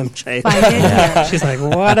love MJ. Find it here. She's like,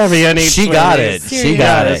 whatever you need. She got please." it. She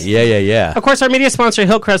got it. Serious. Yeah. Of course, our media sponsor,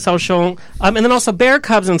 Hillcrest Social, and then also Bear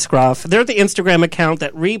Cubs and Scruff. They're the Instagram account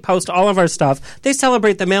that repost all of our stuff. They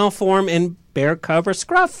celebrate the male form in bear cub or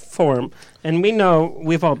scruff form, and we know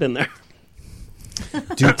we've all been there.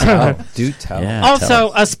 Do tell. Do tell. Yeah.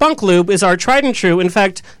 Also, Spunk Lube is our tried and true. In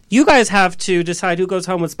fact, you guys have to decide who goes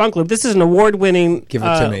home with Spunk Lube. This is an award-winning. Give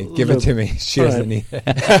it to me. Give it lube. to me. She Go doesn't ahead. need it.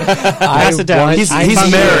 Pass it down. He's She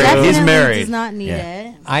married. definitely He's married. does not need Yeah.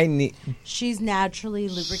 it. I need. She's naturally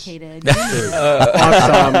lubricated.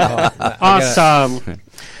 Awesome.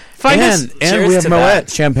 Find us. And Cheers we have to Moet that.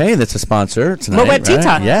 Champagne that's a sponsor tonight. Moet Tea right?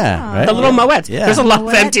 Time. Yeah. Right? The little Moets. Yeah. There's a lot of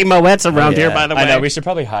Moet. empty Moets around here, yeah. by the way. I know we should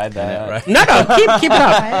probably hide that. Right. No, keep it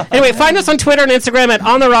up. Anyway, find us on Twitter and Instagram at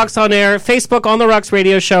On The Rocks On Air, Facebook On The Rocks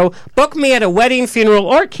Radio Show. Book me at a wedding, funeral,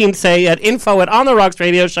 or quince at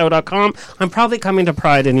info@ontherocksradioshow.com. I'm probably coming to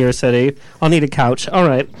Pride in your city. I'll need a couch. All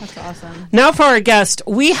right. That's awesome. Now for our guest,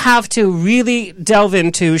 we have to really delve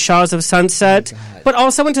into Shaws of Sunset, but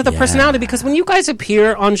also into the personality, because when you guys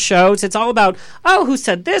appear on shows, it's all about, oh, who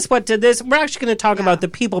said this, what did this. We're actually going to talk about the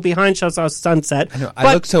people behind Shaws of Sunset. I know. I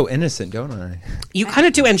But look so innocent, don't I? you kind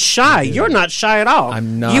of do, and shy. You're not shy at all.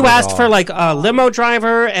 I'm not You at asked all. for like a limo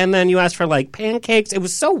driver, and then you asked for like pancakes. It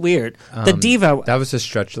was so weird. The diva. That was a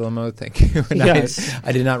stretch limo. Thank you. And Yes.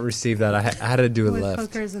 I did not receive that. I had to do a With lift.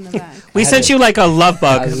 hookers in the back. We sent you like a love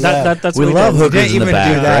bug. That's We what love did. hookers Didn't in the even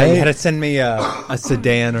back, do that. You right? had to send me a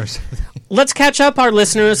sedan or something. Let's catch up, our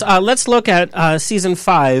listeners. Let's look at season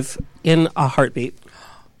 5 in a heartbeat.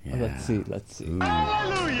 Let's see. Let's see.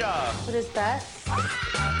 What is that?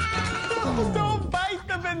 Don't bite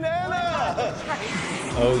the banana!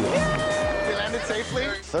 Oh yeah. We landed safely.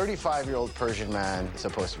 35-year-old Persian man,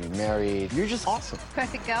 supposed to be married. You're just awesome.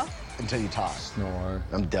 Perfect go. Until you talk. Snore.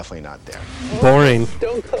 I'm definitely not there. Boring.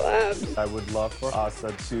 I would love for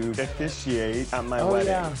Asa to officiate at my wedding.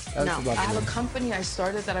 No, I have a company I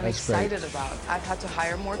started that I'm excited about. I've had to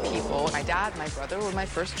hire more people. My dad, my brother were my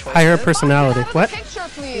first choice. Higher personality. What? Picture,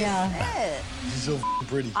 please. Yeah. She's so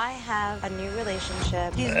pretty. I have a new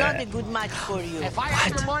relationship. He's not a good match for you. If I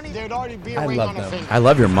had your money, there'd already be a I ring love on her them. finger. I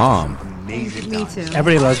love your mom. Amazing Me guy. too.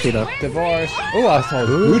 Everybody loves Vito. Divorce. Oh, I saw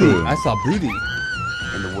booty. I saw booty.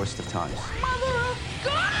 In the worst of times.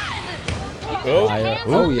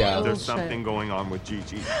 Oh yeah. There's shit. something going on with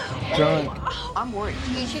Gigi. Drunk. I'm worried.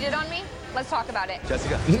 You cheated on me? Let's talk about it.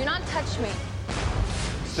 Jessica. Do not touch me.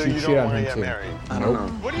 So She you cheated don't on want him to get too. married? I don't know.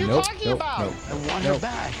 What are you Nope, talking nope, about? nope. I want her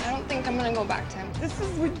back. I don't think I'm gonna go back to him. This is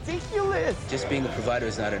ridiculous. Just being a provider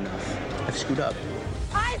is not enough. I've screwed up.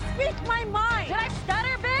 I speak my mind. Did I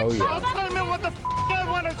stutter, bitch? Oh, yeah. I'll tell me what the I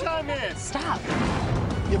want to chime in. Stop.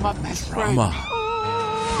 You're my best friend. Drama.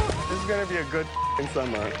 This is going to be a good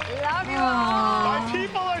summer. Love you. My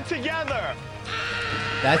people are together.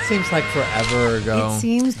 That seems like forever ago. It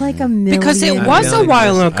seems like a million. Because it was a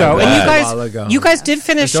while ago, and you guys did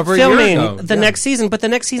finish It's over a year filming ago. the next season, but the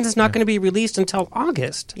next season is not going to be released until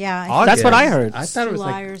August. Yeah, That's what I heard. I thought it was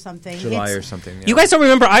July like or something. July It's- or something. Yeah. You guys don't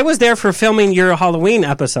remember? I was there for filming your Halloween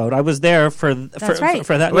episode. I was there for right.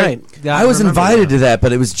 for that Wait, night. yeah, I was remember invited that. to that,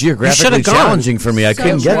 but it was geographically should've gone. challenging for me. I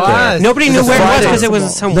couldn't it get there. was. Nobody It knew was a where it was Friday. because it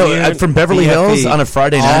was some No, weird. from Beverly Hills on a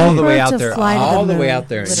Friday all night. the way Hard out to there. fly to All the the way moon. out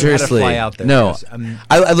there. Seriously, You had to fly out there. no. It was,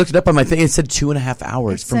 I looked it up on my thing. It said 2.5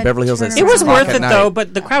 hours It from said Beverly Hills. turn It was around. worth At it night. though,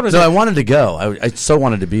 but the crowd was. No, I wanted to go. I so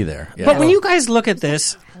wanted to be there. Yeah. But when you guys look at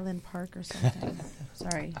this, Highland Park or something.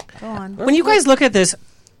 Sorry, go on. when you guys look at this,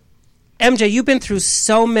 MJ, you've been through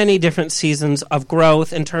so many different seasons of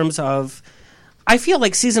growth in terms of. I feel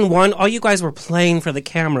like season 1, all you guys were playing for the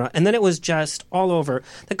camera, and then it was just all over.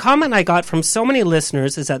 The comment I got from so many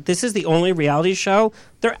listeners is that this is the only reality show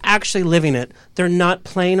they're actually living it. They're not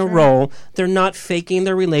playing a role. They're not faking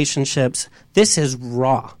their relationships. This is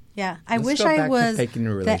raw. Yeah, I Let's wish go I back to was faking the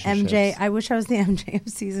the MJ. relationships. I wish I was the MJ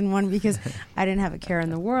of season 1 because I didn't have a care in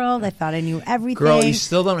the world. I thought I knew everything. girl, you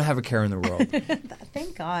still don't have a care in the world.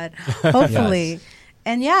 Thank God. Hopefully. Yes.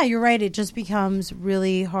 And yeah, you're right. It just becomes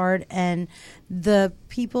really hard. And the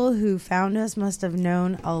people who found us must have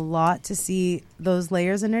known a lot to see those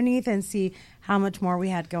layers underneath and see how much more we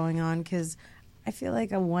had going on. Because I feel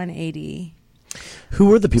like a 180. Who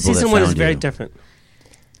were the people Season that 1 is found very you? different.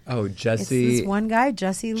 Oh, It's Jesse. this one guy,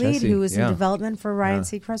 Jesse Lead, Jesse, who was yeah. in development for Ryan Yeah.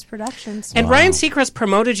 Seacrest Productions. And Ryan Seacrest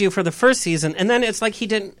promoted you for the first season, and then it's like he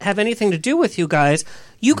didn't have anything to do with you guys.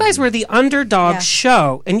 You guys were the underdog Yeah.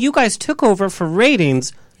 show, and you guys took over for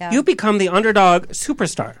ratings. Yeah. You become the underdog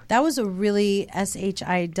superstar. That was a really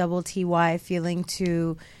SHITTY feeling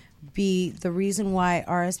to be the reason why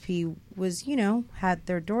RSP was, had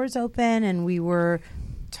their doors open and we were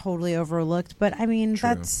totally overlooked. But I mean,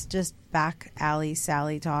 that's just back alley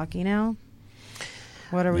Sally talk,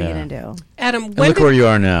 What are we Yeah. going to do? Adam, And when look did, where you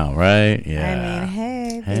are now, right? Yeah. I mean,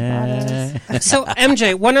 hey, they bought us. so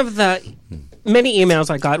MJ, one of the many emails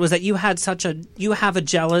I got was that you had you have a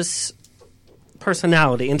jealous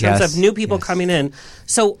personality in terms Yes, of new people yes. coming in.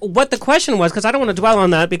 So what the question was, because I don't want to dwell on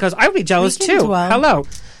that because I would be jealous We can too. dwell. Hello.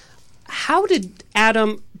 How did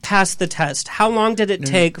Adam pass the test? How long did it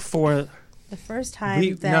take for... The first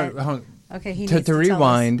time that... hold on. Okay, he to needs to tell us.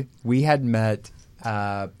 rewind, we had met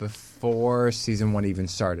before season 1 even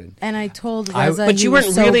started. And I told I- Reza But he you was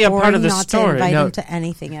weren't so really a part boring of the not story. to invite No. him to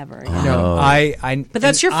anything ever. No, But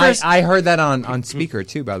that's your first- I heard that on speaker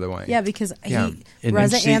too, by the way. Yeah, because Yeah. And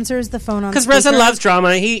Reza she- answers the phone on Because Reza speaker. loves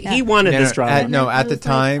drama. He wanted this drama. At And then the he was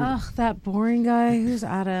time. like, ugh, that boring guy who's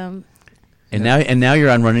Adam. And now you're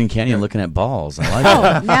on Running Canyon looking at balls. I like Oh,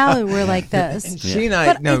 that. now we're like this. And she and I,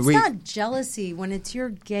 But no, it's we. not jealousy. When it's your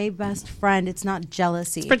gay best friend, it's not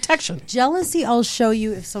jealousy. Protection. Jealousy, I'll show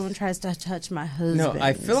you if someone tries to touch my husband. No,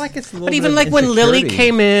 I feel like it's a little But bit even of like when Lily insecurity.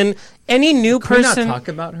 came in, any new Can we not person... talk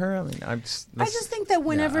about her? I mean, I just think that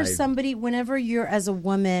whenever whenever you're as a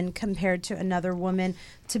woman compared to another woman,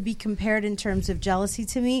 to be compared in terms of jealousy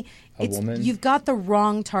to me, woman? you've got the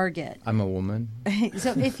wrong target. I'm a woman.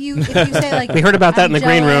 So if you say like We heard about that I'm in the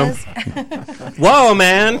green room. jealous- Whoa,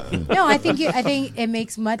 man. No, I think it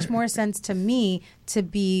makes much more sense to me to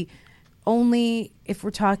be only if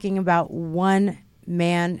we're talking about one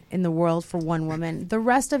man in the world for one woman. The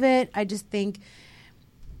rest of it, I just think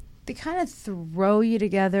they kind of throw you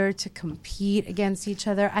together to compete against each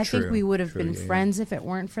other. I think we would have been friends if it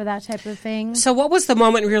weren't for that type of thing. So what was the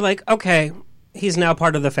moment where you're like, okay, he's now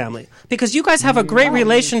part of the family? Because you guys have a great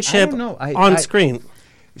relationship I don't know. on screen.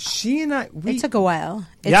 She and I. It took a while.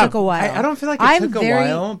 It Yeah. took a while. I don't feel like it I'm took very-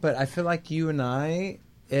 a while, but I feel like you and I.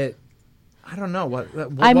 I don't know what.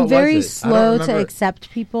 I'm what very was it? I don't slow to remember. accept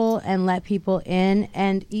people and let people in.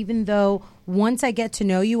 And even though once I get to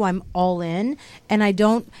know you, I'm all in, and I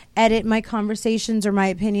don't edit my conversations or my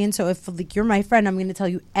opinions. So if like you're my friend, I'm going to tell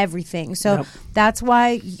you everything. So Yep. that's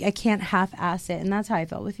why I can't half-ass it, and that's how I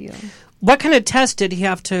felt with you. What kind of test did he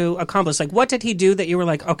have to accomplish? Like, what did he do that you were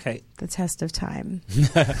like, okay? The test of time.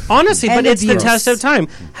 Honestly, but And it's the abuse. test of time.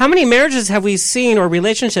 How many marriages have we seen or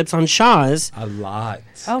relationships on Shaw's? A lot.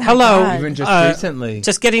 Oh my Hello. God. Even just recently.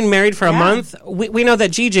 Just getting married for a Yeah. month? We know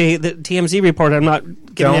that Gigi, the TMZ reporter, I'm not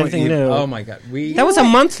giving anything new. Oh my God. That was a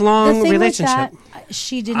month-long The thing relationship. with that,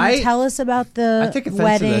 she didn't tell us about the I take offense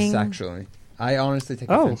wedding. to this, actually. I honestly take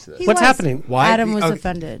offense to this. What's happening? Why? Adam was Okay.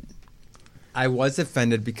 offended. I was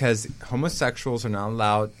offended because homosexuals are not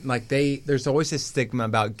allowed. Like there's always a stigma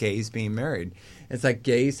about gays being married. It's like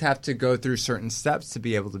gays have to go through certain steps to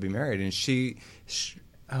be able to be married, and she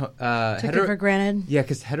Took it for granted. Yeah,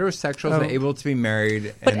 because heterosexuals are able to be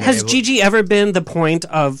married. But and has Gigi ever been the point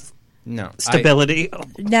of stability?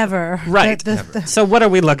 Never. Right. Never. So what are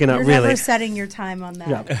we looking at, You're really? never setting your time on that.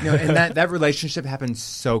 Yeah. No, and that relationship happened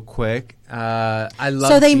so quick. I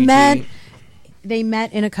love. So they Gigi.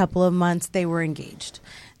 met in a couple of months. They were engaged.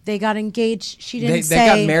 They got engaged. She didn't They say.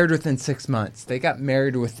 got married within 6 months. They got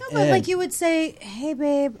married within. No, but like you would say, "Hey,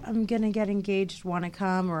 babe, I'm gonna get engaged. Want to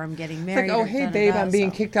come?" Or "I'm getting It's married." like, oh, or hey, da-da-da. babe, I'm being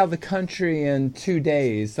So kicked out of the country in 2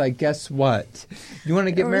 days. Like, guess what? You want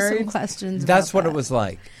to get There were some married? questions That's about what that. it was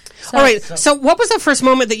like. So- All right. So what was the first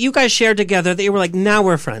moment that you guys shared together that you were like, now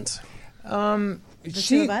we're friends? The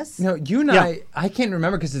two of us? No, you and Yeah. I can't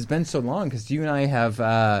remember because it's been so long. Because you and I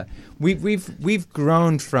have we've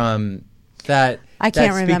grown from that. I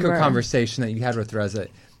can't that speaker remember. conversation that you had with Reza.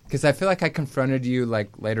 Because I feel like I confronted you like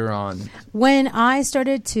later on. When I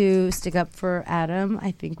started to stick up for Adam,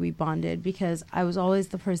 I think we bonded because I was always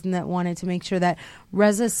the person that wanted to make sure that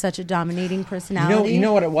Reza's such a dominating personality. You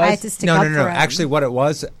know what it was? I had to stick no. up for him. Actually, what it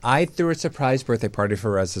was, I threw a surprise birthday party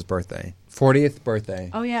for Reza's birthday, 40th birthday.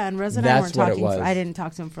 Oh yeah, and Reza and I weren't That's what it talking. was. I didn't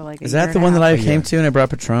talk to him for like. Is a year that the and one a that I half. came to and I brought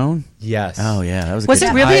Patron? Yes. Oh yeah, that was. Was a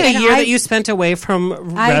good it really And a year I- that you spent away from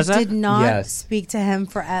Reza? I did not Yes. speak to him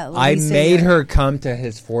for at least. I a made year. her come to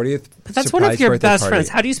his 40th. But that's one of surprise your birthday best party. friends.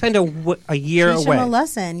 How do you spend a year Teach away? him a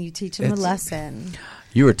lesson. You teach him a It's- lesson.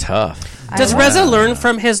 You were tough. Does Reza learn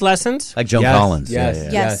from his lessons? Like Joan Yes, Collins. Yes, Yeah,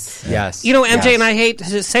 yeah. Yes. yes. You know, MJ yes. and I hate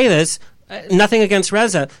to say this, nothing against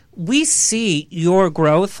Reza. We see your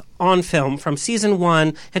growth on film from season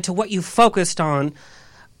 1 and to what you focused on.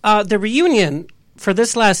 The reunion for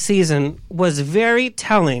this last season was very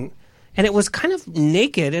telling, and it was kind of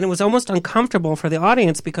naked, and it was almost uncomfortable for the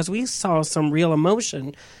audience because we saw some real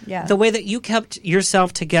emotion. Yeah. The way that you kept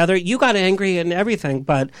yourself together, you got angry and everything,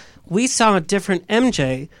 but we saw a different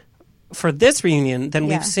MJ for this reunion than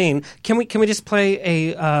Yeah. we've seen. Can we just play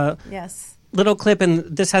a Yes. little clip, and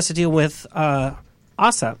this has to deal with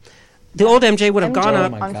Asa. The old MJ would have gone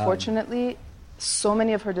up. Unfortunately, so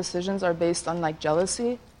many of her decisions are based on like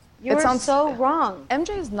jealousy. You are so wrong.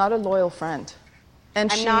 MJ is not a loyal friend,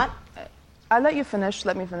 and I'm not? I let you finish.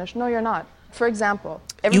 Let me finish. No, you're not. For example,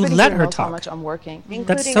 You everybody let here her knows talk. how much I'm working.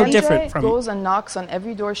 That's so MJ different from. goes and knocks on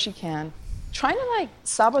every door she can, trying to like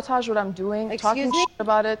sabotage what I'm doing, talking Excuse me? shit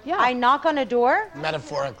about it. Yeah. I knock on a door?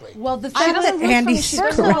 Metaphorically. Well, the She fact doesn't that root for me. Andy's She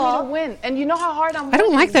doesn't cool. want me to win. And you know how hard I'm I don't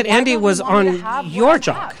working. like that Why Andy don't was you want me to on have what your I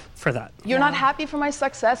jock have? for that. You're not happy for my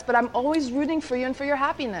success, but I'm always rooting for you and for your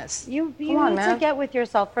happiness. You Come on, need man. to get with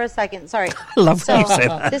yourself for a second. Sorry. I love when you say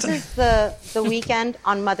that. This is the weekend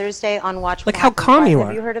on Mother's Day on Watch. Look What how Happens calm Live. you Have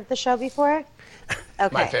are. you heard of the show before?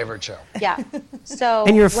 Okay. My favorite show. Yeah. So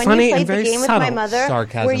And you're when funny you and played very the game subtle. with my mother,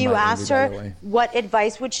 Sarcasm where you by asked Andy, by the her way. what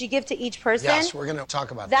advice would she give to each person, Yes, we're going to talk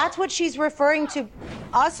about that's what she's referring to.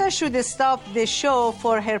 Asa should stop the show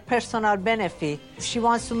for her personal benefit. If she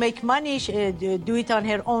wants to make money, she, do it on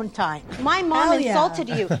her own time. My mom Hell yeah. insulted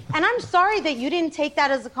you, and I'm sorry that you didn't take that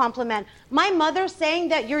as a compliment. My mother saying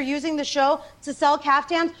that you're using the show to sell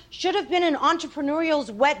caftans should have been an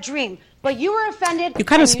entrepreneurial's wet dream. But you were offended. You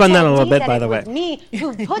kind of and spun that a told little me bit, that by it the way. was me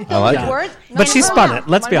who put I those like it. words. But she spun it.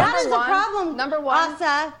 Let's be That honest. is the problem. Number one,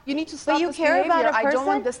 Asa, you need to stop but you this care about behavior. a person. I don't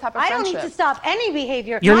want this type of I don't need friendship. to stop any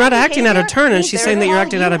behavior. You're My not acting out of behavior turn, and means she's to saying that you're call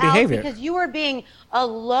acting out of you behavior. because you are being a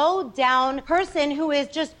low-down person who is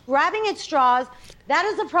just grabbing at straws. That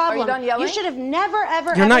is a problem. Are you done yelling? You should have never, ever,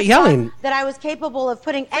 You're ever not yelling. thought that I was capable of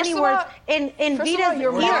putting any of words all- in first of Vita's all,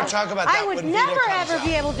 you're ear. wrong. Talk about I that would when never, Vita comes ever out.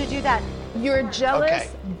 be able to do that. You're jealous, Okay.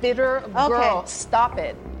 bitter girl. Okay. Stop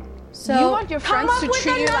it. So You want your Come friends up to with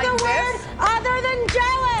treat you another like word this? other than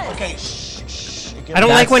jealous. Okay, shh. I don't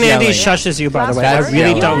like when Andy yelling. shushes you, by the way. That's I really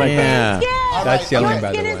yelling. don't like that. Yeah. Skin. That's yelling, Your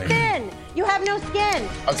by the skin way. is thin. You have no skin.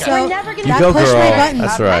 Okay. So We're never going You to go, push girl. my buttons.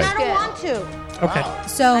 That's And I right. don't want to. Okay.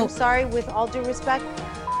 So I'm sorry, with all due respect,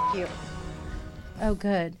 you. Oh,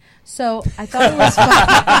 good. So I thought it was funny.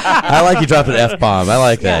 I like you dropping an F-bomb. I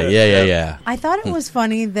like that. Yeah. I thought it was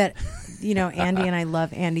funny that, Andy, and I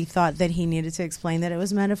love Andy, thought that he needed to explain that it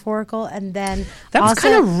was metaphorical, and then That was also-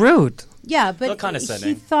 kind of rude. Yeah, but Little condescending.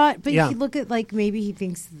 he thought, but Yeah. he look at maybe he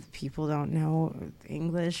thinks people don't know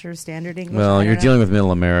English or standard English. Well, I you're don't know. dealing with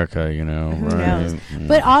Middle America, Who right? knows? Mm.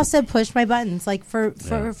 But also pushed my buttons. Like for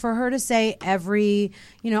her to say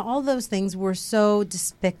all those things were so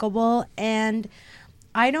despicable, and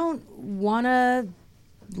I don't want to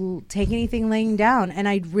take anything laying down. And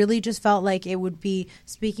I really just felt like it would be,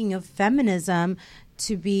 speaking of feminism,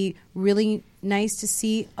 to be really nice to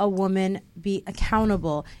see a woman be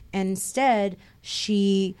accountable. And instead,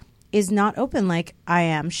 she is not open like I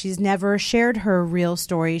am. She's never shared her real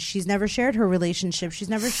story. She's never shared her relationship. She's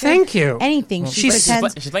never shared anything. Well, She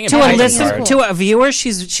pretends she's to a viewer.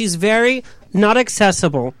 She's very not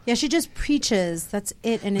accessible. Yeah, she just preaches. That's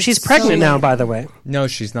it. And She's it's pregnant so now, lame. by the way. No,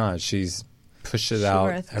 she's not. She's pushed it out.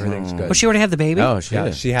 birthed. Everything's good. Well, she already had the baby? Oh, she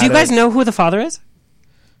did. She had Do you guys it. know who the father is?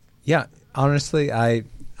 Yeah, honestly, I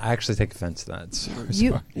actually take offense to that.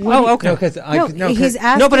 You- Oh, okay. No, because he's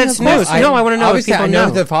asking No, but it's a news. question. No, I want to know if Obviously, people I know know.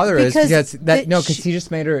 who the father is Because because he just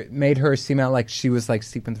made her seem out like she was like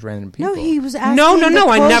sleeping with random people. No, he was asking. No, the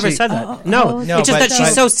I quote. never said that. No, it's just that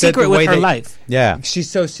she's so secret with her life. Yeah, she's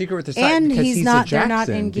so secret with her life. And because he's a not. They're not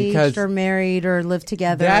Jackson, engaged because or married or live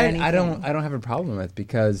together. that or anything. I don't have a problem with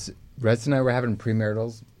because Rez and I were having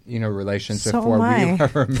premaritals, relations So before am we I.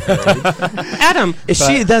 were married. Adam,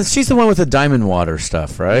 she's the one with the diamond water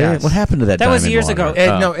stuff, right? Yes. What happened to that? That was diamond years water?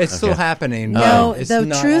 ago. No, it's still okay. happening. No, It's the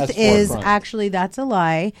not truth as is forefront. actually that's a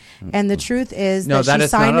lie, and the truth is No, that that she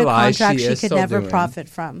is not signed a a lie. contract She she is could still never doing. profit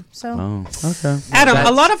from. So, okay. Adam,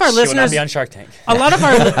 a lot of our She will not listeners be on Shark Tank. A lot of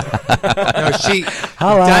our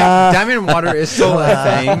No, Diamond Water is still a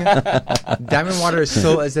thing. Diamond Water is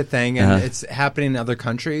still is a thing, and it's happening in other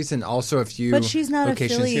countries, and also a few. but she's not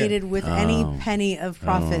locations affiliated here. with any penny of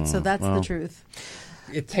profit, so that's the truth.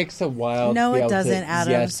 It takes a while. No, to be it able doesn't, to,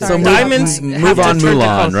 Adam. Yes, Sorry. So Diamonds move have to on, turn to Mulan,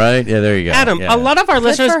 cost. right? Yeah, there you go. Adam, Yeah. a lot of our Good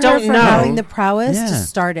listeners for her don't for know. having the prowess Yeah. to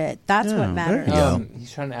start it. That's what matters. you go.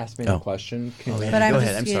 He's trying to ask me a question. Can we- But I'm Go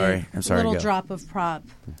just ahead. I'm getting sorry. I'm sorry. A little Go. drop of prop.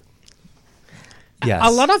 Yes.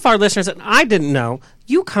 A lot of our listeners, and I didn't know,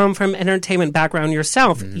 you come from entertainment background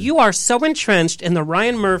yourself. Mm-hmm. You are so entrenched in the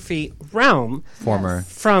Ryan Murphy realm. Former.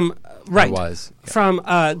 From right, was. From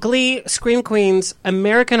Glee, Scream Queens,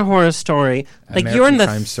 American Horror Story. Like American you're in the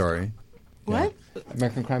Crime Story. What?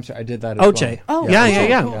 American Crime Story. I did that as OJ. well. Oh,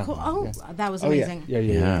 Yeah. cool. Oh, that was Oh, yeah. amazing.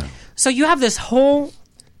 Yeah. So you have this whole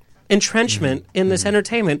entrenchment Mm-hmm. in this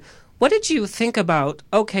entertainment. What did you think about?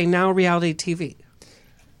 Okay, now reality TV.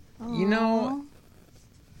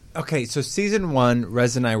 Okay, so season 1,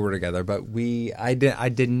 Rez and I were together, but I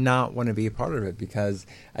did not want to be a part of it because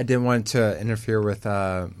I didn't want to interfere with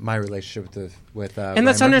my relationship with And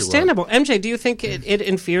that's Ryan Murphy understandable. MJ, do you think it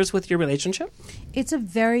interferes with your relationship? It's a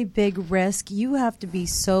very big risk. You have to be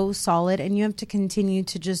so solid, and you have to continue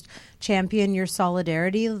to just champion your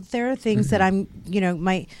solidarity. There are things that I'm,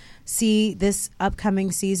 might see this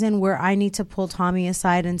upcoming season where I need to pull Tommy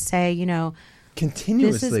aside and say,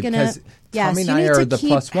 continuously this is gonna. because Yes, Tommy and you I need are to the keep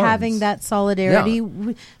plus ones. having that solidarity,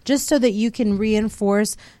 just so that you can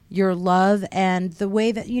reinforce your love and the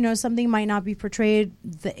way that something might not be portrayed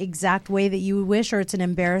the exact way that you wish, or it's an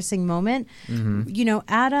embarrassing moment.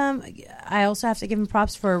 Adam, I also have to give him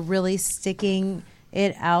props for really sticking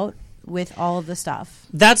it out with all of the stuff.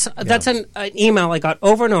 That's an email I got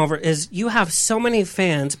over and over. Is you have so many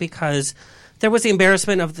fans because there was the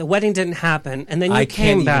embarrassment of the wedding didn't happen, and then you I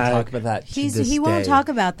came can't back. even talk about that. to this He won't day. talk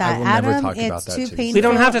about that. I will Adam, never talk about it's that too to this painful. day. We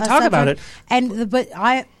don't have to talk about it. But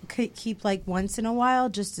I could keep like once in a while,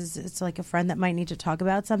 just as it's like a friend that might need to talk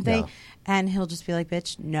about something, and he'll just be like,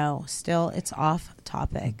 "Bitch, no, still it's off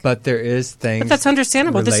topic." But there is things. But that's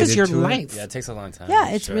understandable. This is related your to it. life. Yeah, it takes a long time. Yeah,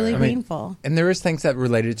 it's Sure. really painful. And there is things that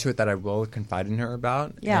related to it that I will confide in her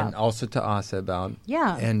about, Yeah. and also to Asa about.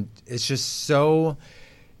 Yeah. And it's just so,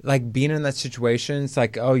 like, being in that situation, it's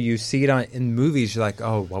like, oh, you see it in movies, you're like,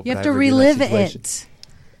 oh, what You would have I to ever do in that relive situation? it.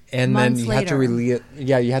 And then months you have to later. relive it.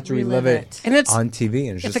 Yeah, you have to relive it, And it's on TV.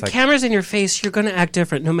 And it's if just the like, camera's in your face, you're going to act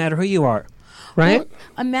different no matter who you are, right? Well,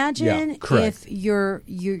 imagine correct. if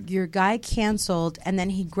your guy canceled and then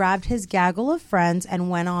he grabbed his gaggle of friends and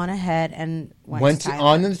went on ahead and went to Thailand.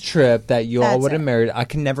 on the trip that you all That's would have it. married. I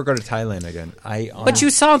can never go to Thailand again. But you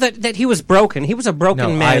saw that he was broken. He was a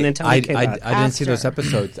broken man until he came back. I didn't see those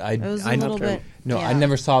episodes. It was a little bit. No, yeah. I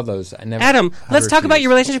never saw those. I never. Adam, let's talk about overseas. your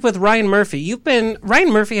relationship with Ryan Murphy. Ryan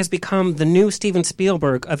Murphy has become the new Steven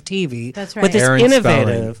Spielberg of TV. That's right. With this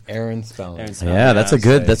innovative. Aaron Spelling. Yeah, that's a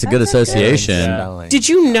good association. Spelling. Did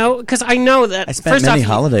you know? Because I know that I spent first many off,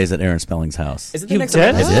 holidays at Aaron Spelling's house. Isn't the You next did?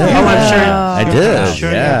 American- I did. Oh, I'm sure. I did. I'm sure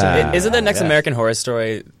you yeah. did. Isn't the next Yeah. American Horror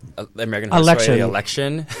Story American Horror Election. Story the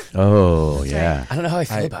election? Oh, yeah. I don't know how I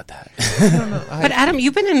feel about that. But Adam,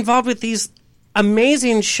 you've been involved with these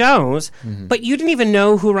amazing shows, but you didn't even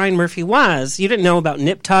know who Ryan Murphy was. You didn't know about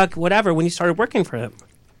Nip Tuck, whatever, when you started working for him.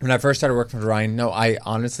 When I first started working for Ryan, no, I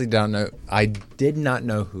honestly don't know. I did not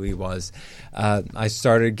know who he was. I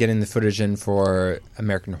started getting the footage in for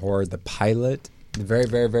American Horror, the pilot, Very,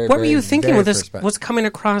 very, very. What were you thinking when this first bet. was coming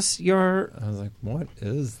across your? I was like, "What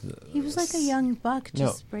is this?" He was like a young buck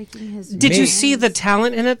just breaking his. Did you see the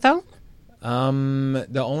talent in it though?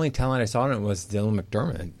 The only talent I saw in it was Dylan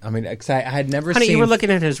McDermott. I mean, because I had never Honey, seen. you were looking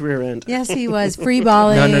at his rear end. Yes, he was free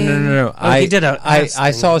balling. No. He did I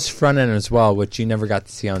saw his front end as well, which you never got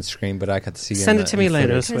to see on screen, but I got to see. Send it to me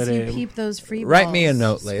later, because you keep those free balls. Write me a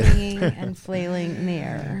note later. Swinging and flailing in the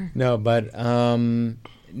air. No, but no,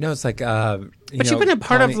 it's like. But you've been a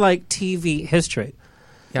part of like TV history.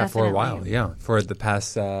 Yeah, for a while. Definitely. Yeah, for the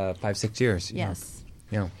past 5-6 years. Yes.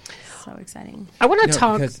 Yeah. So exciting. I want to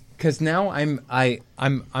talk because now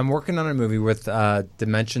I'm working on a movie with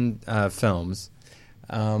Dimension Films.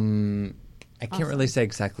 I can't really say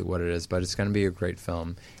exactly what it is, but it's going to be a great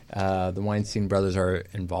film. The Weinstein brothers are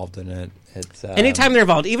involved in it. It's anytime they're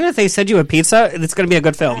involved, even if they send you a pizza, it's going to be a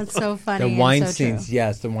good film. That's so funny. The Weinsteins,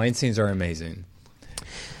 yes, the Weinsteins are amazing.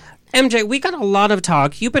 MJ, we got a lot of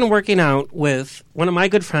talk. You've been working out with one of my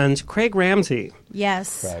good friends, Craig Ramsey.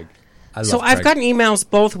 Yes. Craig. I've gotten emails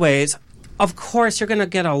both ways. Of course, you're going to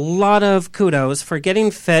get a lot of kudos for getting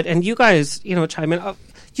fit, and you guys, chime in.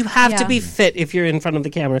 You have to be fit if you're in front of the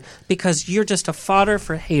camera because you're just a fodder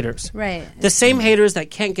for haters. Right. The same haters that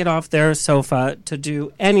can't get off their sofa to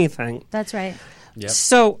do anything. That's right. Yep.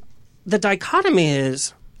 So the dichotomy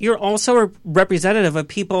is you're also a representative of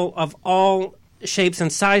people of all shapes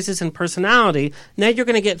and sizes and personality. Now you're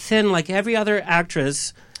going to get thin like every other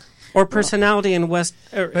actress or personality in But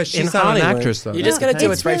she's in not Hollywood. an actress, though. You just got to do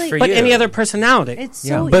what's right for But you. any other personality. It's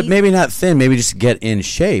so But easy. maybe not thin. Maybe just get in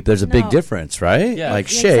shape. There's a big difference, right? Yeah. Like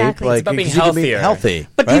Exactly. shape, It's like about being 'cause you can be healthier. healthy.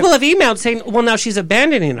 But right? people have emailed saying, well, now she's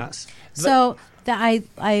abandoning us. So I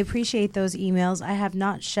appreciate those emails. I have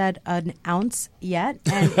not shed an ounce yet,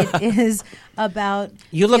 and it is about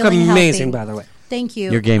You look feeling amazing, healthy. by the way. Thank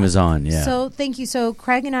you. Your game is on, yeah. So thank you. So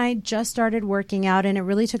Craig and I just started working out, and it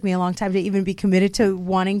really took me a long time to even be committed to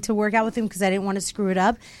wanting to work out with him because I didn't want to screw it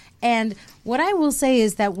up. And what I will say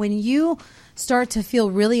is that when you start to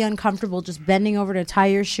feel really uncomfortable just bending over to tie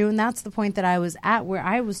your shoe, and that's the point that I was at where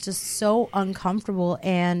I was just so uncomfortable,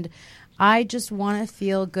 and I just want to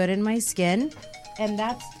feel good in my skin, and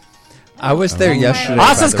that's... I was there yesterday.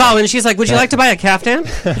 Asa's calling. She's like, would you like to buy a caftan?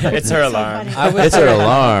 It's her alarm. It's her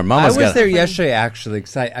alarm. Mama's I was got there yesterday, actually,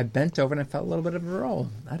 because I bent over and I felt a little bit of a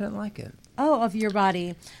roll. I didn't like it. Oh, of your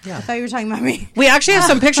body. Yeah. I thought you were talking about me. We actually have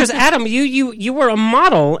some pictures. Adam, you were a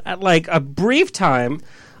model at like a brief time.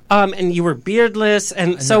 And you were beardless.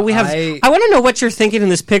 And so we have... I want to know what you're thinking in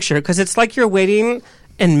this picture, because it's like you're waiting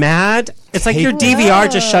and mad. It's like your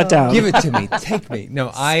DVR just shut down. Give it to me. Take me.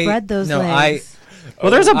 No, Spread those legs.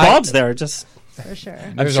 Well, there's a bulge there, just... For sure.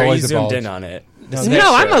 I'm sure you zoomed in on it.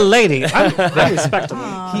 No, I'm a lady. I'm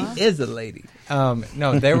respectable. He is a lady.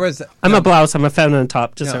 No, there was... I'm a blouse. I'm a feminine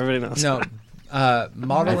top, just so everybody knows. No,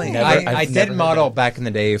 modeling. I've I never did model back in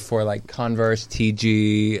the day for like Converse,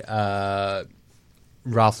 TG,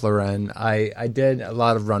 Ralph Lauren. I did a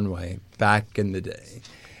lot of runway back in the day.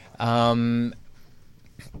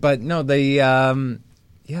 But no, the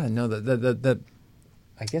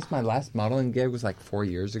I guess my last modeling gig was like 4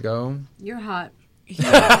 years ago. You're hot.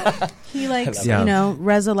 He likes,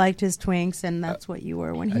 Reza liked his twinks, and that's what you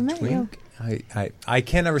were when he met you. I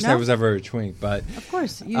can't ever say I was ever a twink, but of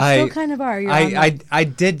course you still kind of are. You're I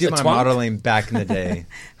did do my twunk? modeling back in the day.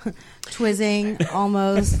 Twizzing,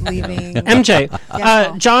 almost leaving. MJ,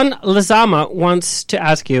 John Lazama wants to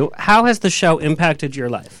ask you, how has the show impacted your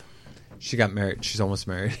life? She got married. She's almost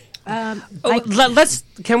married.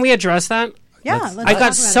 Can we address that? Yeah, I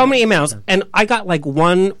got so many emails, and I got like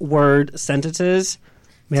one-word sentences.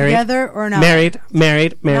 Married, together or not? Married.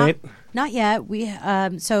 Not yet. We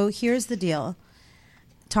so here's the deal.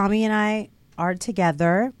 Tommy and I are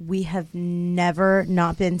together. We have never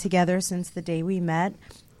not been together since the day we met.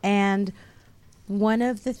 And one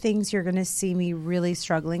of the things you're going to see me really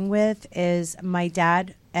struggling with is my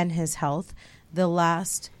dad and his health the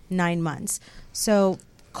last 9 months. So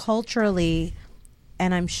culturally,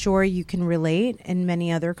 and I'm sure you can relate in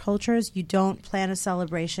many other cultures, you don't plan a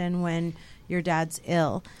celebration when your dad's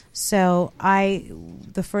ill. So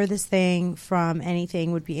the furthest thing from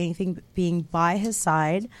anything would be anything being by his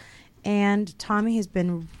side. And Tommy has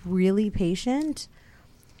been really patient.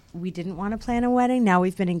 We didn't want to plan a wedding. Now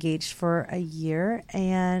we've been engaged for a year.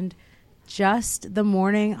 And just the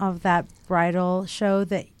morning of that bridal show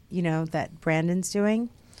that, that Brandon's doing,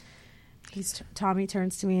 Tommy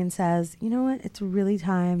turns to me and says, "You know what? It's really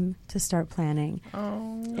time to start planning."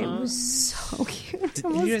 Oh, it was so cute. I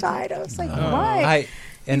almost died. I was like, "Why?"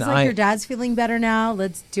 He's like, "Your dad's feeling better now.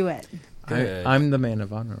 Let's do it." I'm the man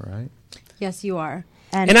of honor, right? Yes, you are.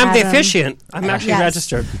 And I'm the Adam- officiant. I'm actually Yes.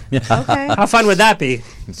 registered. Okay. How fun would that be?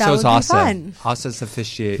 So is would be Asa. fun. Asa's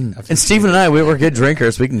officiate. And Stephen and I, we're good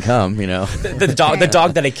drinkers. We can come, you know. The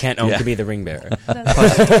dog that I can't own could be the ring bearer.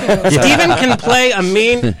 Stephen can play a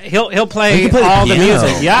mean. He'll play, play the all the piano.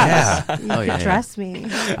 music. Yes. You can dress me.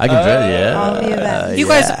 I can dress. Yeah. All the events. You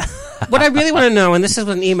guys, what I really want to know, and this is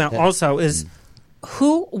an email also, is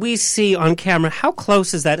who we see on camera. How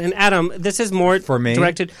close is that? And Adam, this is more For me?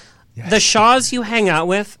 directed. The Shaws you hang out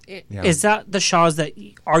with, is that the Shaws that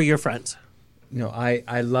are your friends? No,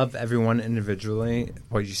 I love everyone individually.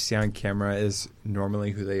 What you see on camera is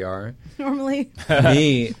normally who they are. Normally.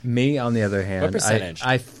 Me, on the other hand, What percentage?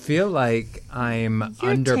 I feel like I'm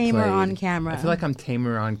You're underplayed. tamer on camera. I feel like I'm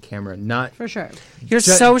tamer on camera. Not For sure. You're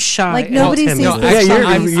so shy. Like, nobody and sees timid. the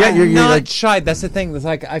I'm not like shy. That's the thing. It's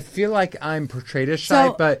like I feel like I'm portrayed as shy,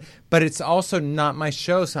 So- but it's also not my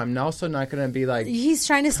show, so I'm also not going to be like. He's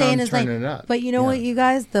trying to say in his like, turning it up. but you know what, you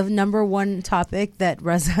guys, the number one topic that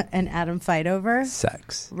Reza and Adam fight over,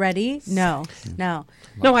 Sex. ready? No. No,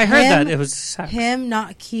 I heard that. It was sex. him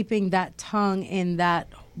not keeping that tongue in that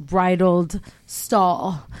bridled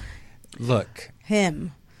stall. Look,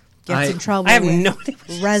 Him gets in trouble. I have with no idea.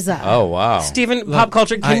 Reza. Oh wow. Stephen, pop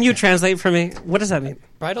culture, can you translate for me? What does that mean?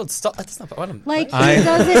 Bridal stop. That's not what I'm. Like he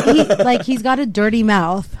doesn't. Like he's got a dirty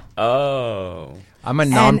mouth. Oh, I'm a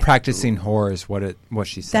non-practicing whore. Is what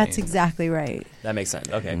she's saying. That's exactly right. that makes sense.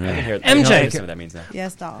 Okay, I can hear. MJ. I can understand what that means now.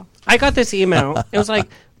 Yes, doll. I got this email. It was like,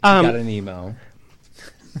 Got an email.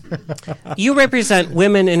 you represent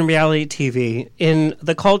women in reality TV in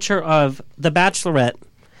the culture of The Bachelorette.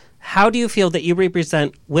 How do you feel that you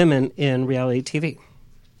represent women in reality TV?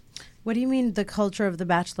 What do you mean the culture of The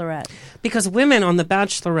Bachelorette? Because women on The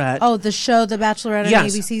Bachelorette. Oh, the show The Bachelorette on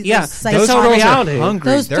Yes, ABC. yeah. Those Those psychotic, are reality.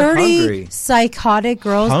 Hungry. those They're 30 hungry. psychotic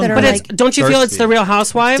girls that are but like. it's, don't you feel it's the Real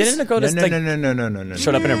Housewives? Didn't it go to No.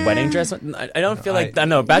 showed up in her wedding dress? I don't feel like I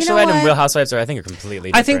know You know Bachelorette and what? Real Housewives are I think are completely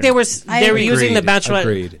different. I think they were using The Bachelorette,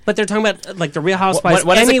 Agreed. but they're talking about like the Real Housewives.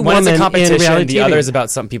 One is any one is woman a in competition, reality the TV. other is about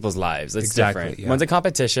some people's lives. It's Exactly, different. yeah. One's a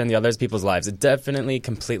competition, the other is people's lives. It's definitely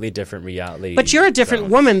completely different reality. But you're a different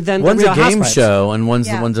woman than One's the Real a game Housewives. show and one's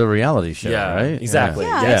Yeah. one's a reality show, Yeah, right? exactly.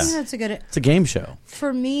 yeah, I Yes. think that's a good. It's a game show.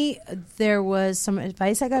 For me, there was some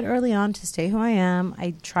advice I got early on to stay who I am.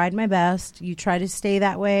 I tried my best. You try to stay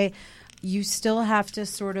that way. You still have to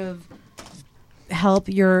sort of help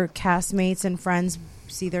your castmates and friends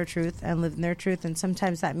see their truth and live in their truth. And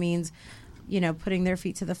sometimes that means, putting their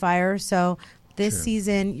feet to the fire. So this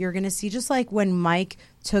season, you're going to see just like when Mike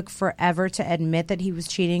took forever to admit that he was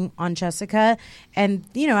cheating on Jessica. And,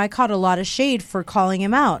 I caught a lot of shade for calling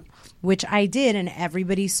him out, which I did. And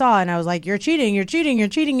everybody saw. And I was like, you're cheating, you're cheating, you're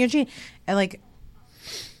cheating, you're cheating. And like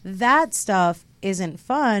that stuff isn't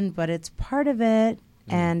fun, but it's part of it.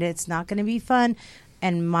 And it's not going to be fun.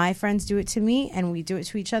 And my friends do it to me and we do it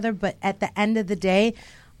to each other. But at the end of the day,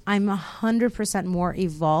 I'm 100% more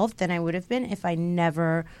evolved than I would have been if I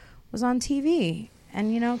never was on TV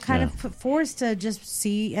and, kind of forced to just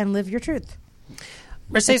see and live your truth.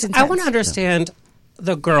 Mercedes, I want to understand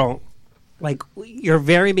the girl, like your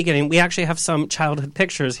very beginning. We actually have some childhood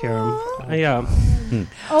pictures here. Yeah.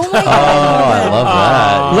 Oh my God. I love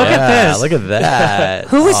that. Look at this. Look at that.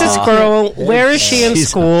 Who is this girl? Where is she in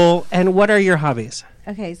school? And what are your hobbies?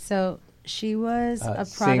 Okay, so she was a product.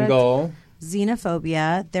 Single.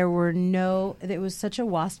 Xenophobia. It was such a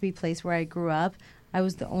waspy place where I grew up. I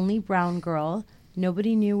was the only brown girl.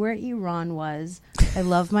 Nobody knew where Iran was. I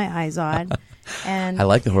love my eyes on. And I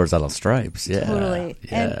like the horizontal stripes. Yeah. totally.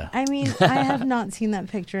 Yeah. And I mean, I have not seen that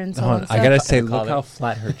picture in so long. I gotta say, look how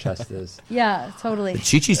flat her chest is. Yeah, totally. The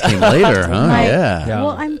Chi-Chi's came later, huh? Yeah.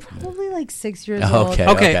 Well, I'm probably like 6 years Okay,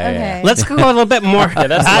 old. Okay. yeah. Let's go a little bit more. Yeah,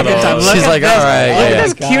 that's back in time. Look She's at like, this. all right. Look yeah. at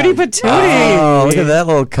this cutie patootie. Oh, look at that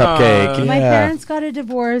little cupcake. My yeah. parents got a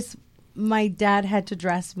divorce. My dad had to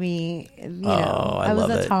dress me. I was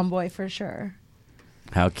love a it. tomboy for sure.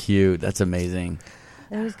 How cute. That's amazing.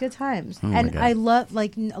 It was good times. Oh my And God. I love,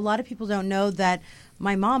 like, a lot of people don't know that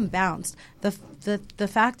my mom bounced. The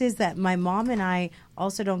fact is that my mom and I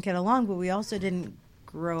also don't get along, but we also didn't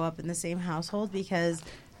grow up in the same household because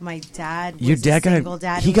my dad was Your dad a single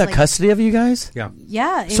dad. he It was got like- custody of you guys? Yeah.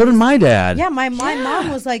 Yeah. it So did was- my dad. Yeah, my mom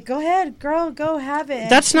was like, go ahead, girl, go have it.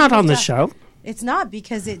 And That's she not on moved the out. show. It's not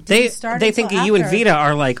because it They didn't start think until you and after. Vita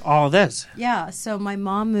are like all this. Yeah, so my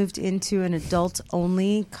mom moved into an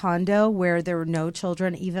adult-only condo where there were no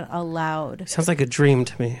children even allowed. Sounds like a dream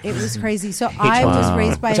to me. It was crazy. So I was Wow.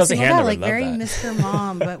 raised by a Chelsea single Handler dad, would like love very that. Mr.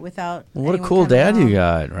 Mom, but without. What a anyone cool coming dad along. you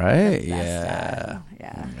got, right? The best Yeah. dad.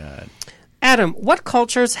 Yeah. Adam, what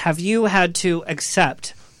cultures have you had to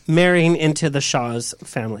accept marrying into the Shaw's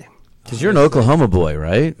family? Because you're an Oklahoma boy,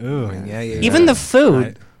 right? Ooh, yeah. Even the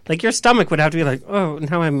food, like your stomach would have to be like, oh,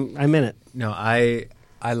 now I'm in it. No, I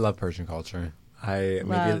love Persian culture. I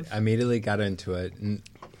immediately got into it. And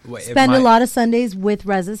Spend a lot of Sundays with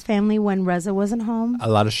Reza's family when Reza wasn't home. A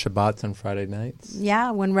lot of Shabbats on Friday nights. Yeah,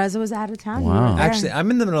 when Reza was out of town. Wow. Actually, I'm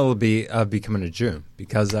in the middle of becoming a Jew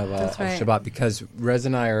because of Shabbat. Because Reza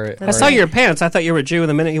and I are. I saw your pants. I thought you were a Jew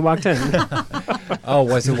the minute you walked in. Oh,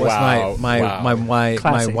 was my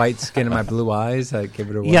Classy. white skin and my blue eyes that give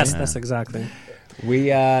it away? Yes, that's exactly. We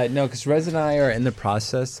no, because Reza and I are in the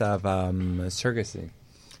process of surrogacy.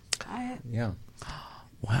 Yeah.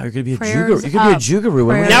 Wow, you're gonna be a Jew. You're gonna be a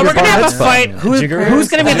Jewgaroo. Now we're gonna have a fight. Who's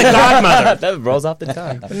gonna be the godmother? That rolls off the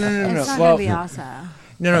tongue. No. It's not gonna be awesome.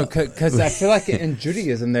 No, because I feel like in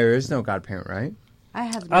Judaism there is no godparent, right? I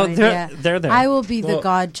have no idea. They're there. I will be the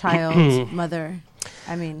godchild mother.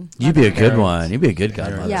 I mean, You'd be a good one. You'd be a good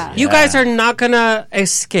godmother. Yeah. You guys are not gonna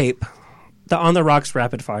escape the On the Rocks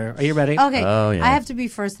rapid fire. Are you ready? Okay. Oh, yeah. I have to be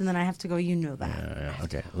first, and then I have to go. You know that. Yeah.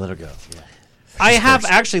 Okay, let her go. Yeah. I have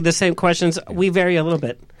actually the same questions. We vary a little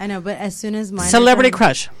bit. I know, but as soon as mine. Celebrity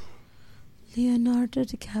crush. Leonardo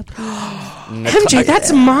DiCaprio. MJ,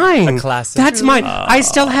 that's mine. A classic. That's mine. I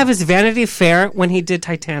still have his Vanity Fair when he did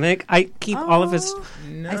Titanic. I keep all of his.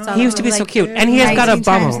 He used to be so cute, and he has got a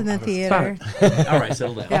bubble. In the theater. All right,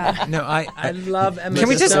 settle down. Yeah. No, I love Emma Stone. Can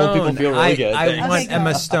we just- Old people feel really good. I want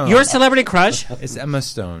Emma Stone. Your celebrity crush? It's Emma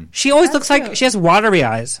Stone. She always looks like she has watery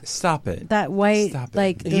eyes. Stop it. That white, Stop it.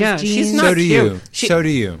 like those Yeah, jeans. she's not So do you. She- So do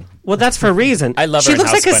you. Well, that's for a reason. I love She her in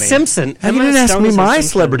looks like House a Bunny. Simpson. You Emma didn't ask Stone me is a my Simpson.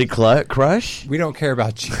 celebrity crush. We don't care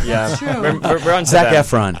about you. Yeah, True. we're on to Zac them.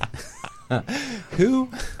 Efron. Who?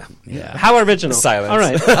 Yeah. How original. Silence. All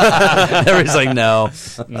right. Everybody's like, no.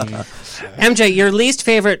 MJ, your least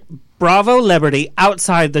favorite Bravo celebrity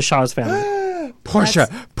outside the Shaw's family? Portia.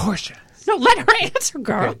 No, let her answer,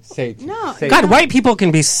 girl. Say No. say- God, white people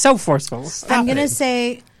can be so forceful. I'm gonna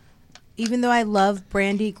say, even though I love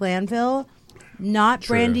Brandi Glanville, not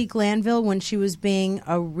True. Brandi Glanville when she was being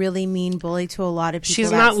a really mean bully to a lot of people.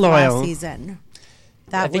 She's last not loyal. season.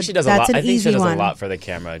 I think she does a that's lot. an I think easy she does one. a lot for the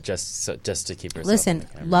camera, just to keep herself. Listen, on the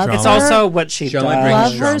camera. love It's her. also what she She only does. brings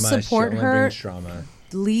Love her, drama. support She only her. brings drama.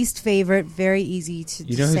 Least favorite, very easy to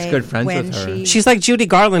You know who's say good friends when with her? She's like Judy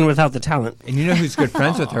Garland without the talent. And you know who's good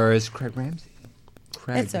friends with her is Craig Ramsey.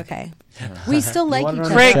 Craig. It's okay. We still like want each her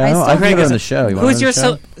other. on the Craig, show? I I still can Craig get her is- on the show. You want Who's her on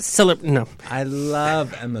your the show? no? I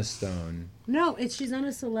love Emma Stone. No, she's not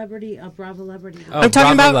a celebrity, a Bravo celebrity. Oh, I'm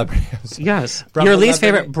talking Bravo about celebrity. yes. Bravo Your least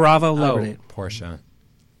celebrity? favorite Bravo celebrity. Oh, Portia.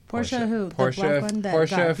 Portia who? The Portia- black one that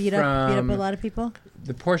Portia got beat up from- a lot of people?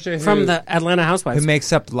 The Portia who, From the Atlanta Housewives. who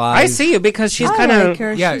makes up lies. I see you because she's I kind of like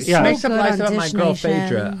her. Yeah, She's she so makes up good lies on about my Dish girl Nation.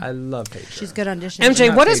 Phaedra. I love Phaedra. She's good on Dish MJ.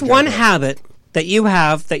 Nation. What is Phaedra, one but- habit that you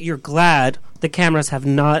have that you're glad the cameras have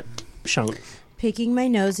not shown? Picking my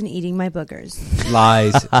nose and eating my boogers.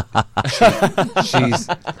 Lies.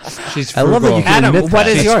 She's frugal. I love that you can Adam, admit what that.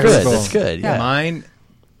 is She's yours? Good. That's good. Yeah. Mine,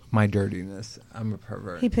 my dirtiness. I'm a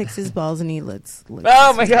pervert. He picks his balls and he licks.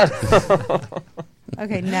 Oh my god.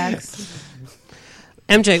 Okay, next.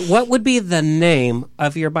 MJ, what would be the name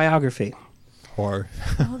of your biography? Whore.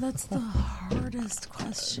 Oh, that's the hardest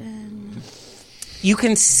question. You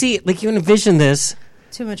can see it, like you envision this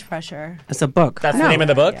Too much pressure. as a book. That's the name of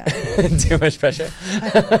the book. Yeah. Too much pressure.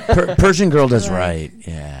 Persian girl does right.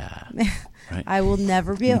 Yeah. Right. I will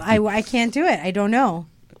never be. I can't do it. I don't know.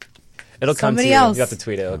 It'll come Somebody to you. else. You have to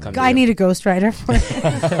tweet it. It'll come to I you. need a ghostwriter for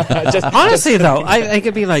it. Honestly, though, I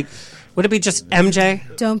could be like, would it be just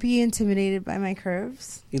MJ? Don't be intimidated by my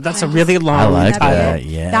curves. That's a really long I like title. that.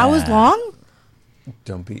 Yeah. That was long?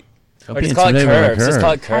 Don't be. Or just call it intimidated by curves. Just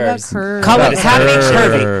call it How about curves. curves? Call it It's happy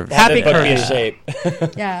curvy. curvy. Have Happy the book be a curvy.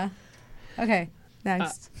 shape. Yeah. Okay,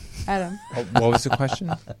 next. Adam. What was the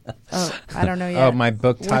question? Oh, I don't know yet. Oh, my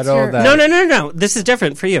book What's title. your- That No. This is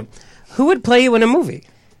different for you. Who would play you in a movie?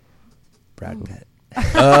 Brad Pitt.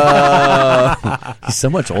 He's so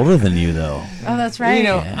much older than you, though. Oh, that's right. You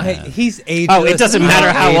know, he's ageless. Oh, it doesn't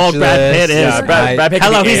matter how old Brad Pitt is. Yeah, Brad Pitt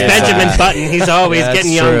Hello, could be he's ageless. Benjamin Button. He's always That's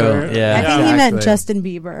getting true. younger. Yeah. I think he meant Exactly. Justin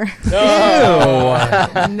Bieber.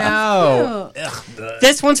 No.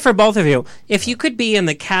 This one's for both of you. If you could be in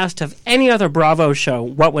the cast of any other Bravo show,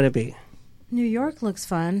 what would it be? New York looks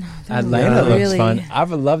fun. Atlanta looks Really- fun. I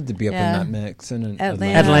would love to be up Yeah. in that mix. In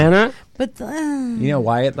Atlanta. Atlanta? But You know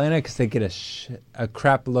why Atlanta? Because they get a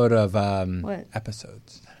crap load of What?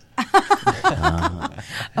 episodes. oh,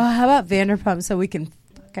 how about Vanderpump so we can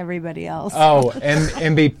fuck everybody else? Oh,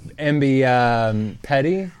 and be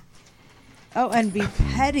petty. Oh, and be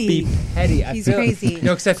petty. Be petty. He's crazy.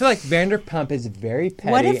 No, because I feel like Vanderpump is very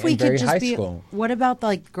petty What if we and very could just high be? school. What about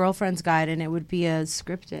like Girlfriend's Guide, and it would be a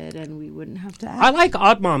scripted, and we wouldn't have to act? I like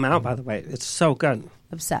Odd Mom Out, by the way. It's so good.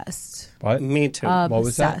 Obsessed. What? Me too. What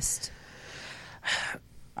was that? Obsessed.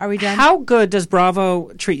 Are we done? How good does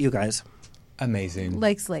Bravo treat you guys? Amazing.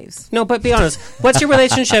 Like slaves. No, but be honest. What's your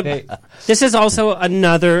relationship? This is also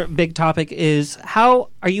another big topic is how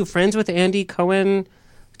are you friends with Andy Cohen?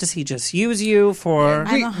 Does he just use you for...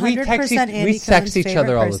 I'm 100% Andy we text Cohen's each other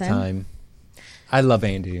favorite all person. the time. I love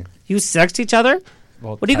Andy. You sext each other?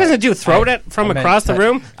 Well, what are you going to do? Throw it from I meant across the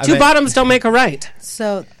room? Two bottoms don't make a right.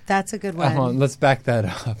 So that's a good one. Hold on, let's back that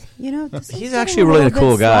up. You know, this He's is actually a really little a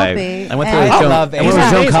cool bit guy. sloppy. I went And- there with I Joan, love I went with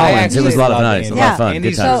Andy. Joan Collins. It was a lot of love nice. Andy. A lot of fun.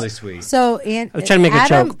 Andy's Good times. really sweet. So, I was trying to make a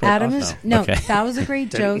joke, but Adam also- is no. Okay. That was a great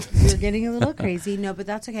joke. You're getting a little crazy. No, but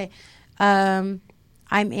that's okay. I'm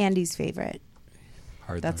Andy's favorite.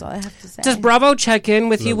 That's all I have to say. Does Bravo check in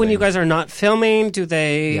with you when Lovely. you guys are not filming? Do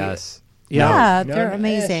they... Yes. Yeah, No, they're no,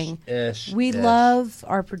 amazing. ish, We ish. love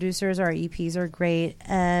our producers. Our EPs are great,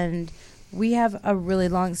 and we have a really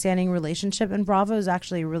long-standing relationship. And Bravo is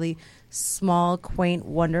actually a really small, quaint,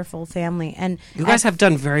 wonderful family. And You guys have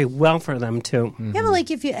done very well for them, too. yeah, but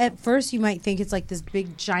like if you at first you might think it's like this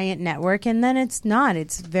big giant network, and then it's not.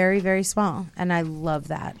 It's very, very small, and I love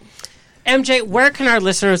that. MJ, where can our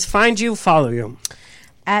listeners find you, follow you?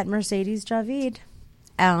 At Mercedes Javid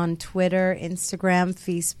on Twitter, Instagram,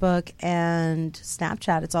 Facebook, and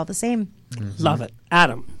Snapchat. It's all the same. Love it.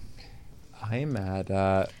 Adam. I'm at,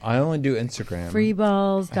 I only do Instagram.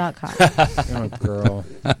 Freeballs.com. Oh, girl.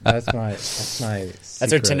 That's my secret.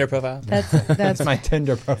 That's her Tinder profile? That's my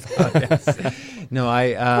Tinder profile, yes. No,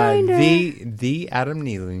 the Adam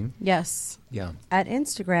Neely. Yes. Yeah. At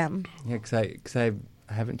Instagram. Yeah, because I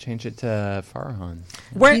haven't changed it to Farahan.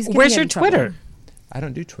 He's gonna Where's get your in trouble. Twitter? I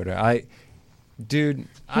don't do Twitter. I got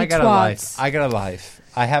twats. a life. I got a life.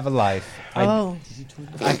 I have a life. Oh.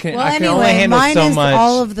 I can Well, I can anyway, only handle mine so is much.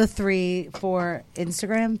 all of the three for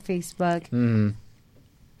Instagram, Facebook,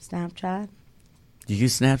 Snapchat. Do you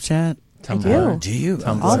use Snapchat? I do. Do you?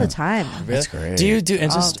 All the time. That's great. Do you do All day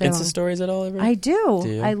Insta long. stories at all? Ever? I do. Do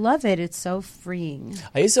you? I love it. It's so freeing.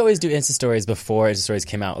 I used to always do Insta stories before Insta stories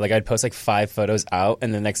came out. Like I'd post like 5 photos out,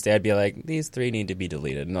 and the next day I'd be like, "These 3 need to be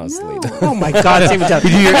deleted," and I'll delete them. Oh my God, Steven! You do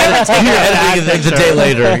your editing the day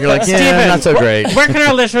later. You're like, yeah, Steven, not so great. Where can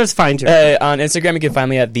our listeners find you? On Instagram, you can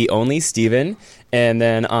find me at the only Steven, and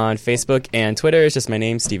then on Facebook and Twitter, it's just my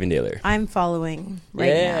name, Steven Dehler. I'm following right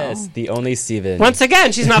Yes, now. the only Steven. Once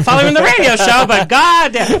again, she's not following the radio show, but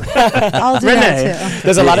God damn. I'll do Rene. that too.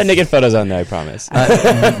 There's a lot of naked photos on there, I promise.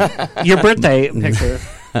 Your birthday picture.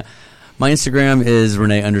 My Instagram is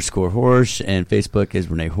Rene_Horsch, and Facebook is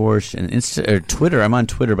Rene Horsch, and Twitter. I'm on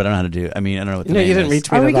Twitter, but I don't know how to do it. I mean, I don't know what the No, name you didn't is.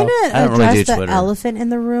 retweet Are we at all. going to I don't really address do the Twitter. elephant in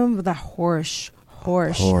the room with a Horsch?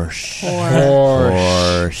 Horsch.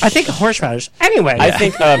 I think horseradish. Anyway. I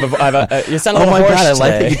think you sound a Oh little my hoarse God, I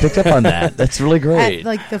like today. that you picked up on that. That's really great. At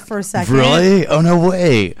like the first second. Really? Oh no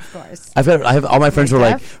way! Of course. I have all my friends were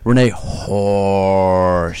like deaf? Rene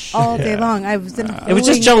Horsch All day long. I was in It was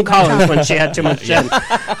just Joan Collins when she had too much gin.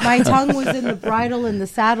 My tongue was in the bridle and the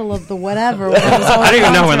saddle of the whatever. When I was I don't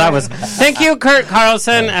even know where that was. Thank you, Kurt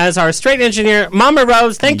Carlson, as our straight engineer. Mama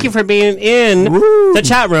Rose, thank you for being in the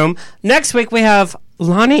chat room. Next week, we have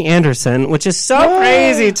Lonnie Anderson, which is so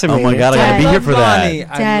crazy to me. Oh my God, I gotta be here for Lonnie.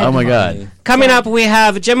 that. Dead. Oh my God. Coming up, we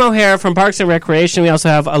have Jim O'Hare from Parks and Recreation. We also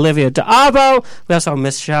have Olivia D'Abo. We also have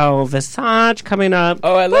Michelle Visage coming up.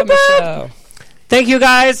 Oh, I love Michelle. Thank you,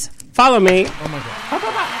 guys. Follow me. Oh my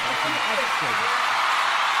God.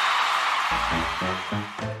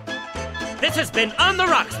 This has been On the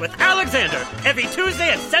Rocks with Alexander, every Tuesday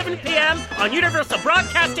at 7 p.m. on Universal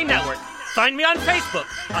Broadcasting Network. Find me on Facebook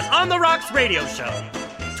on The Rocks Radio Show.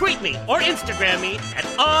 Tweet me or Instagram me at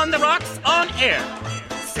On The Rocks On Air.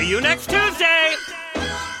 See you next Tuesday!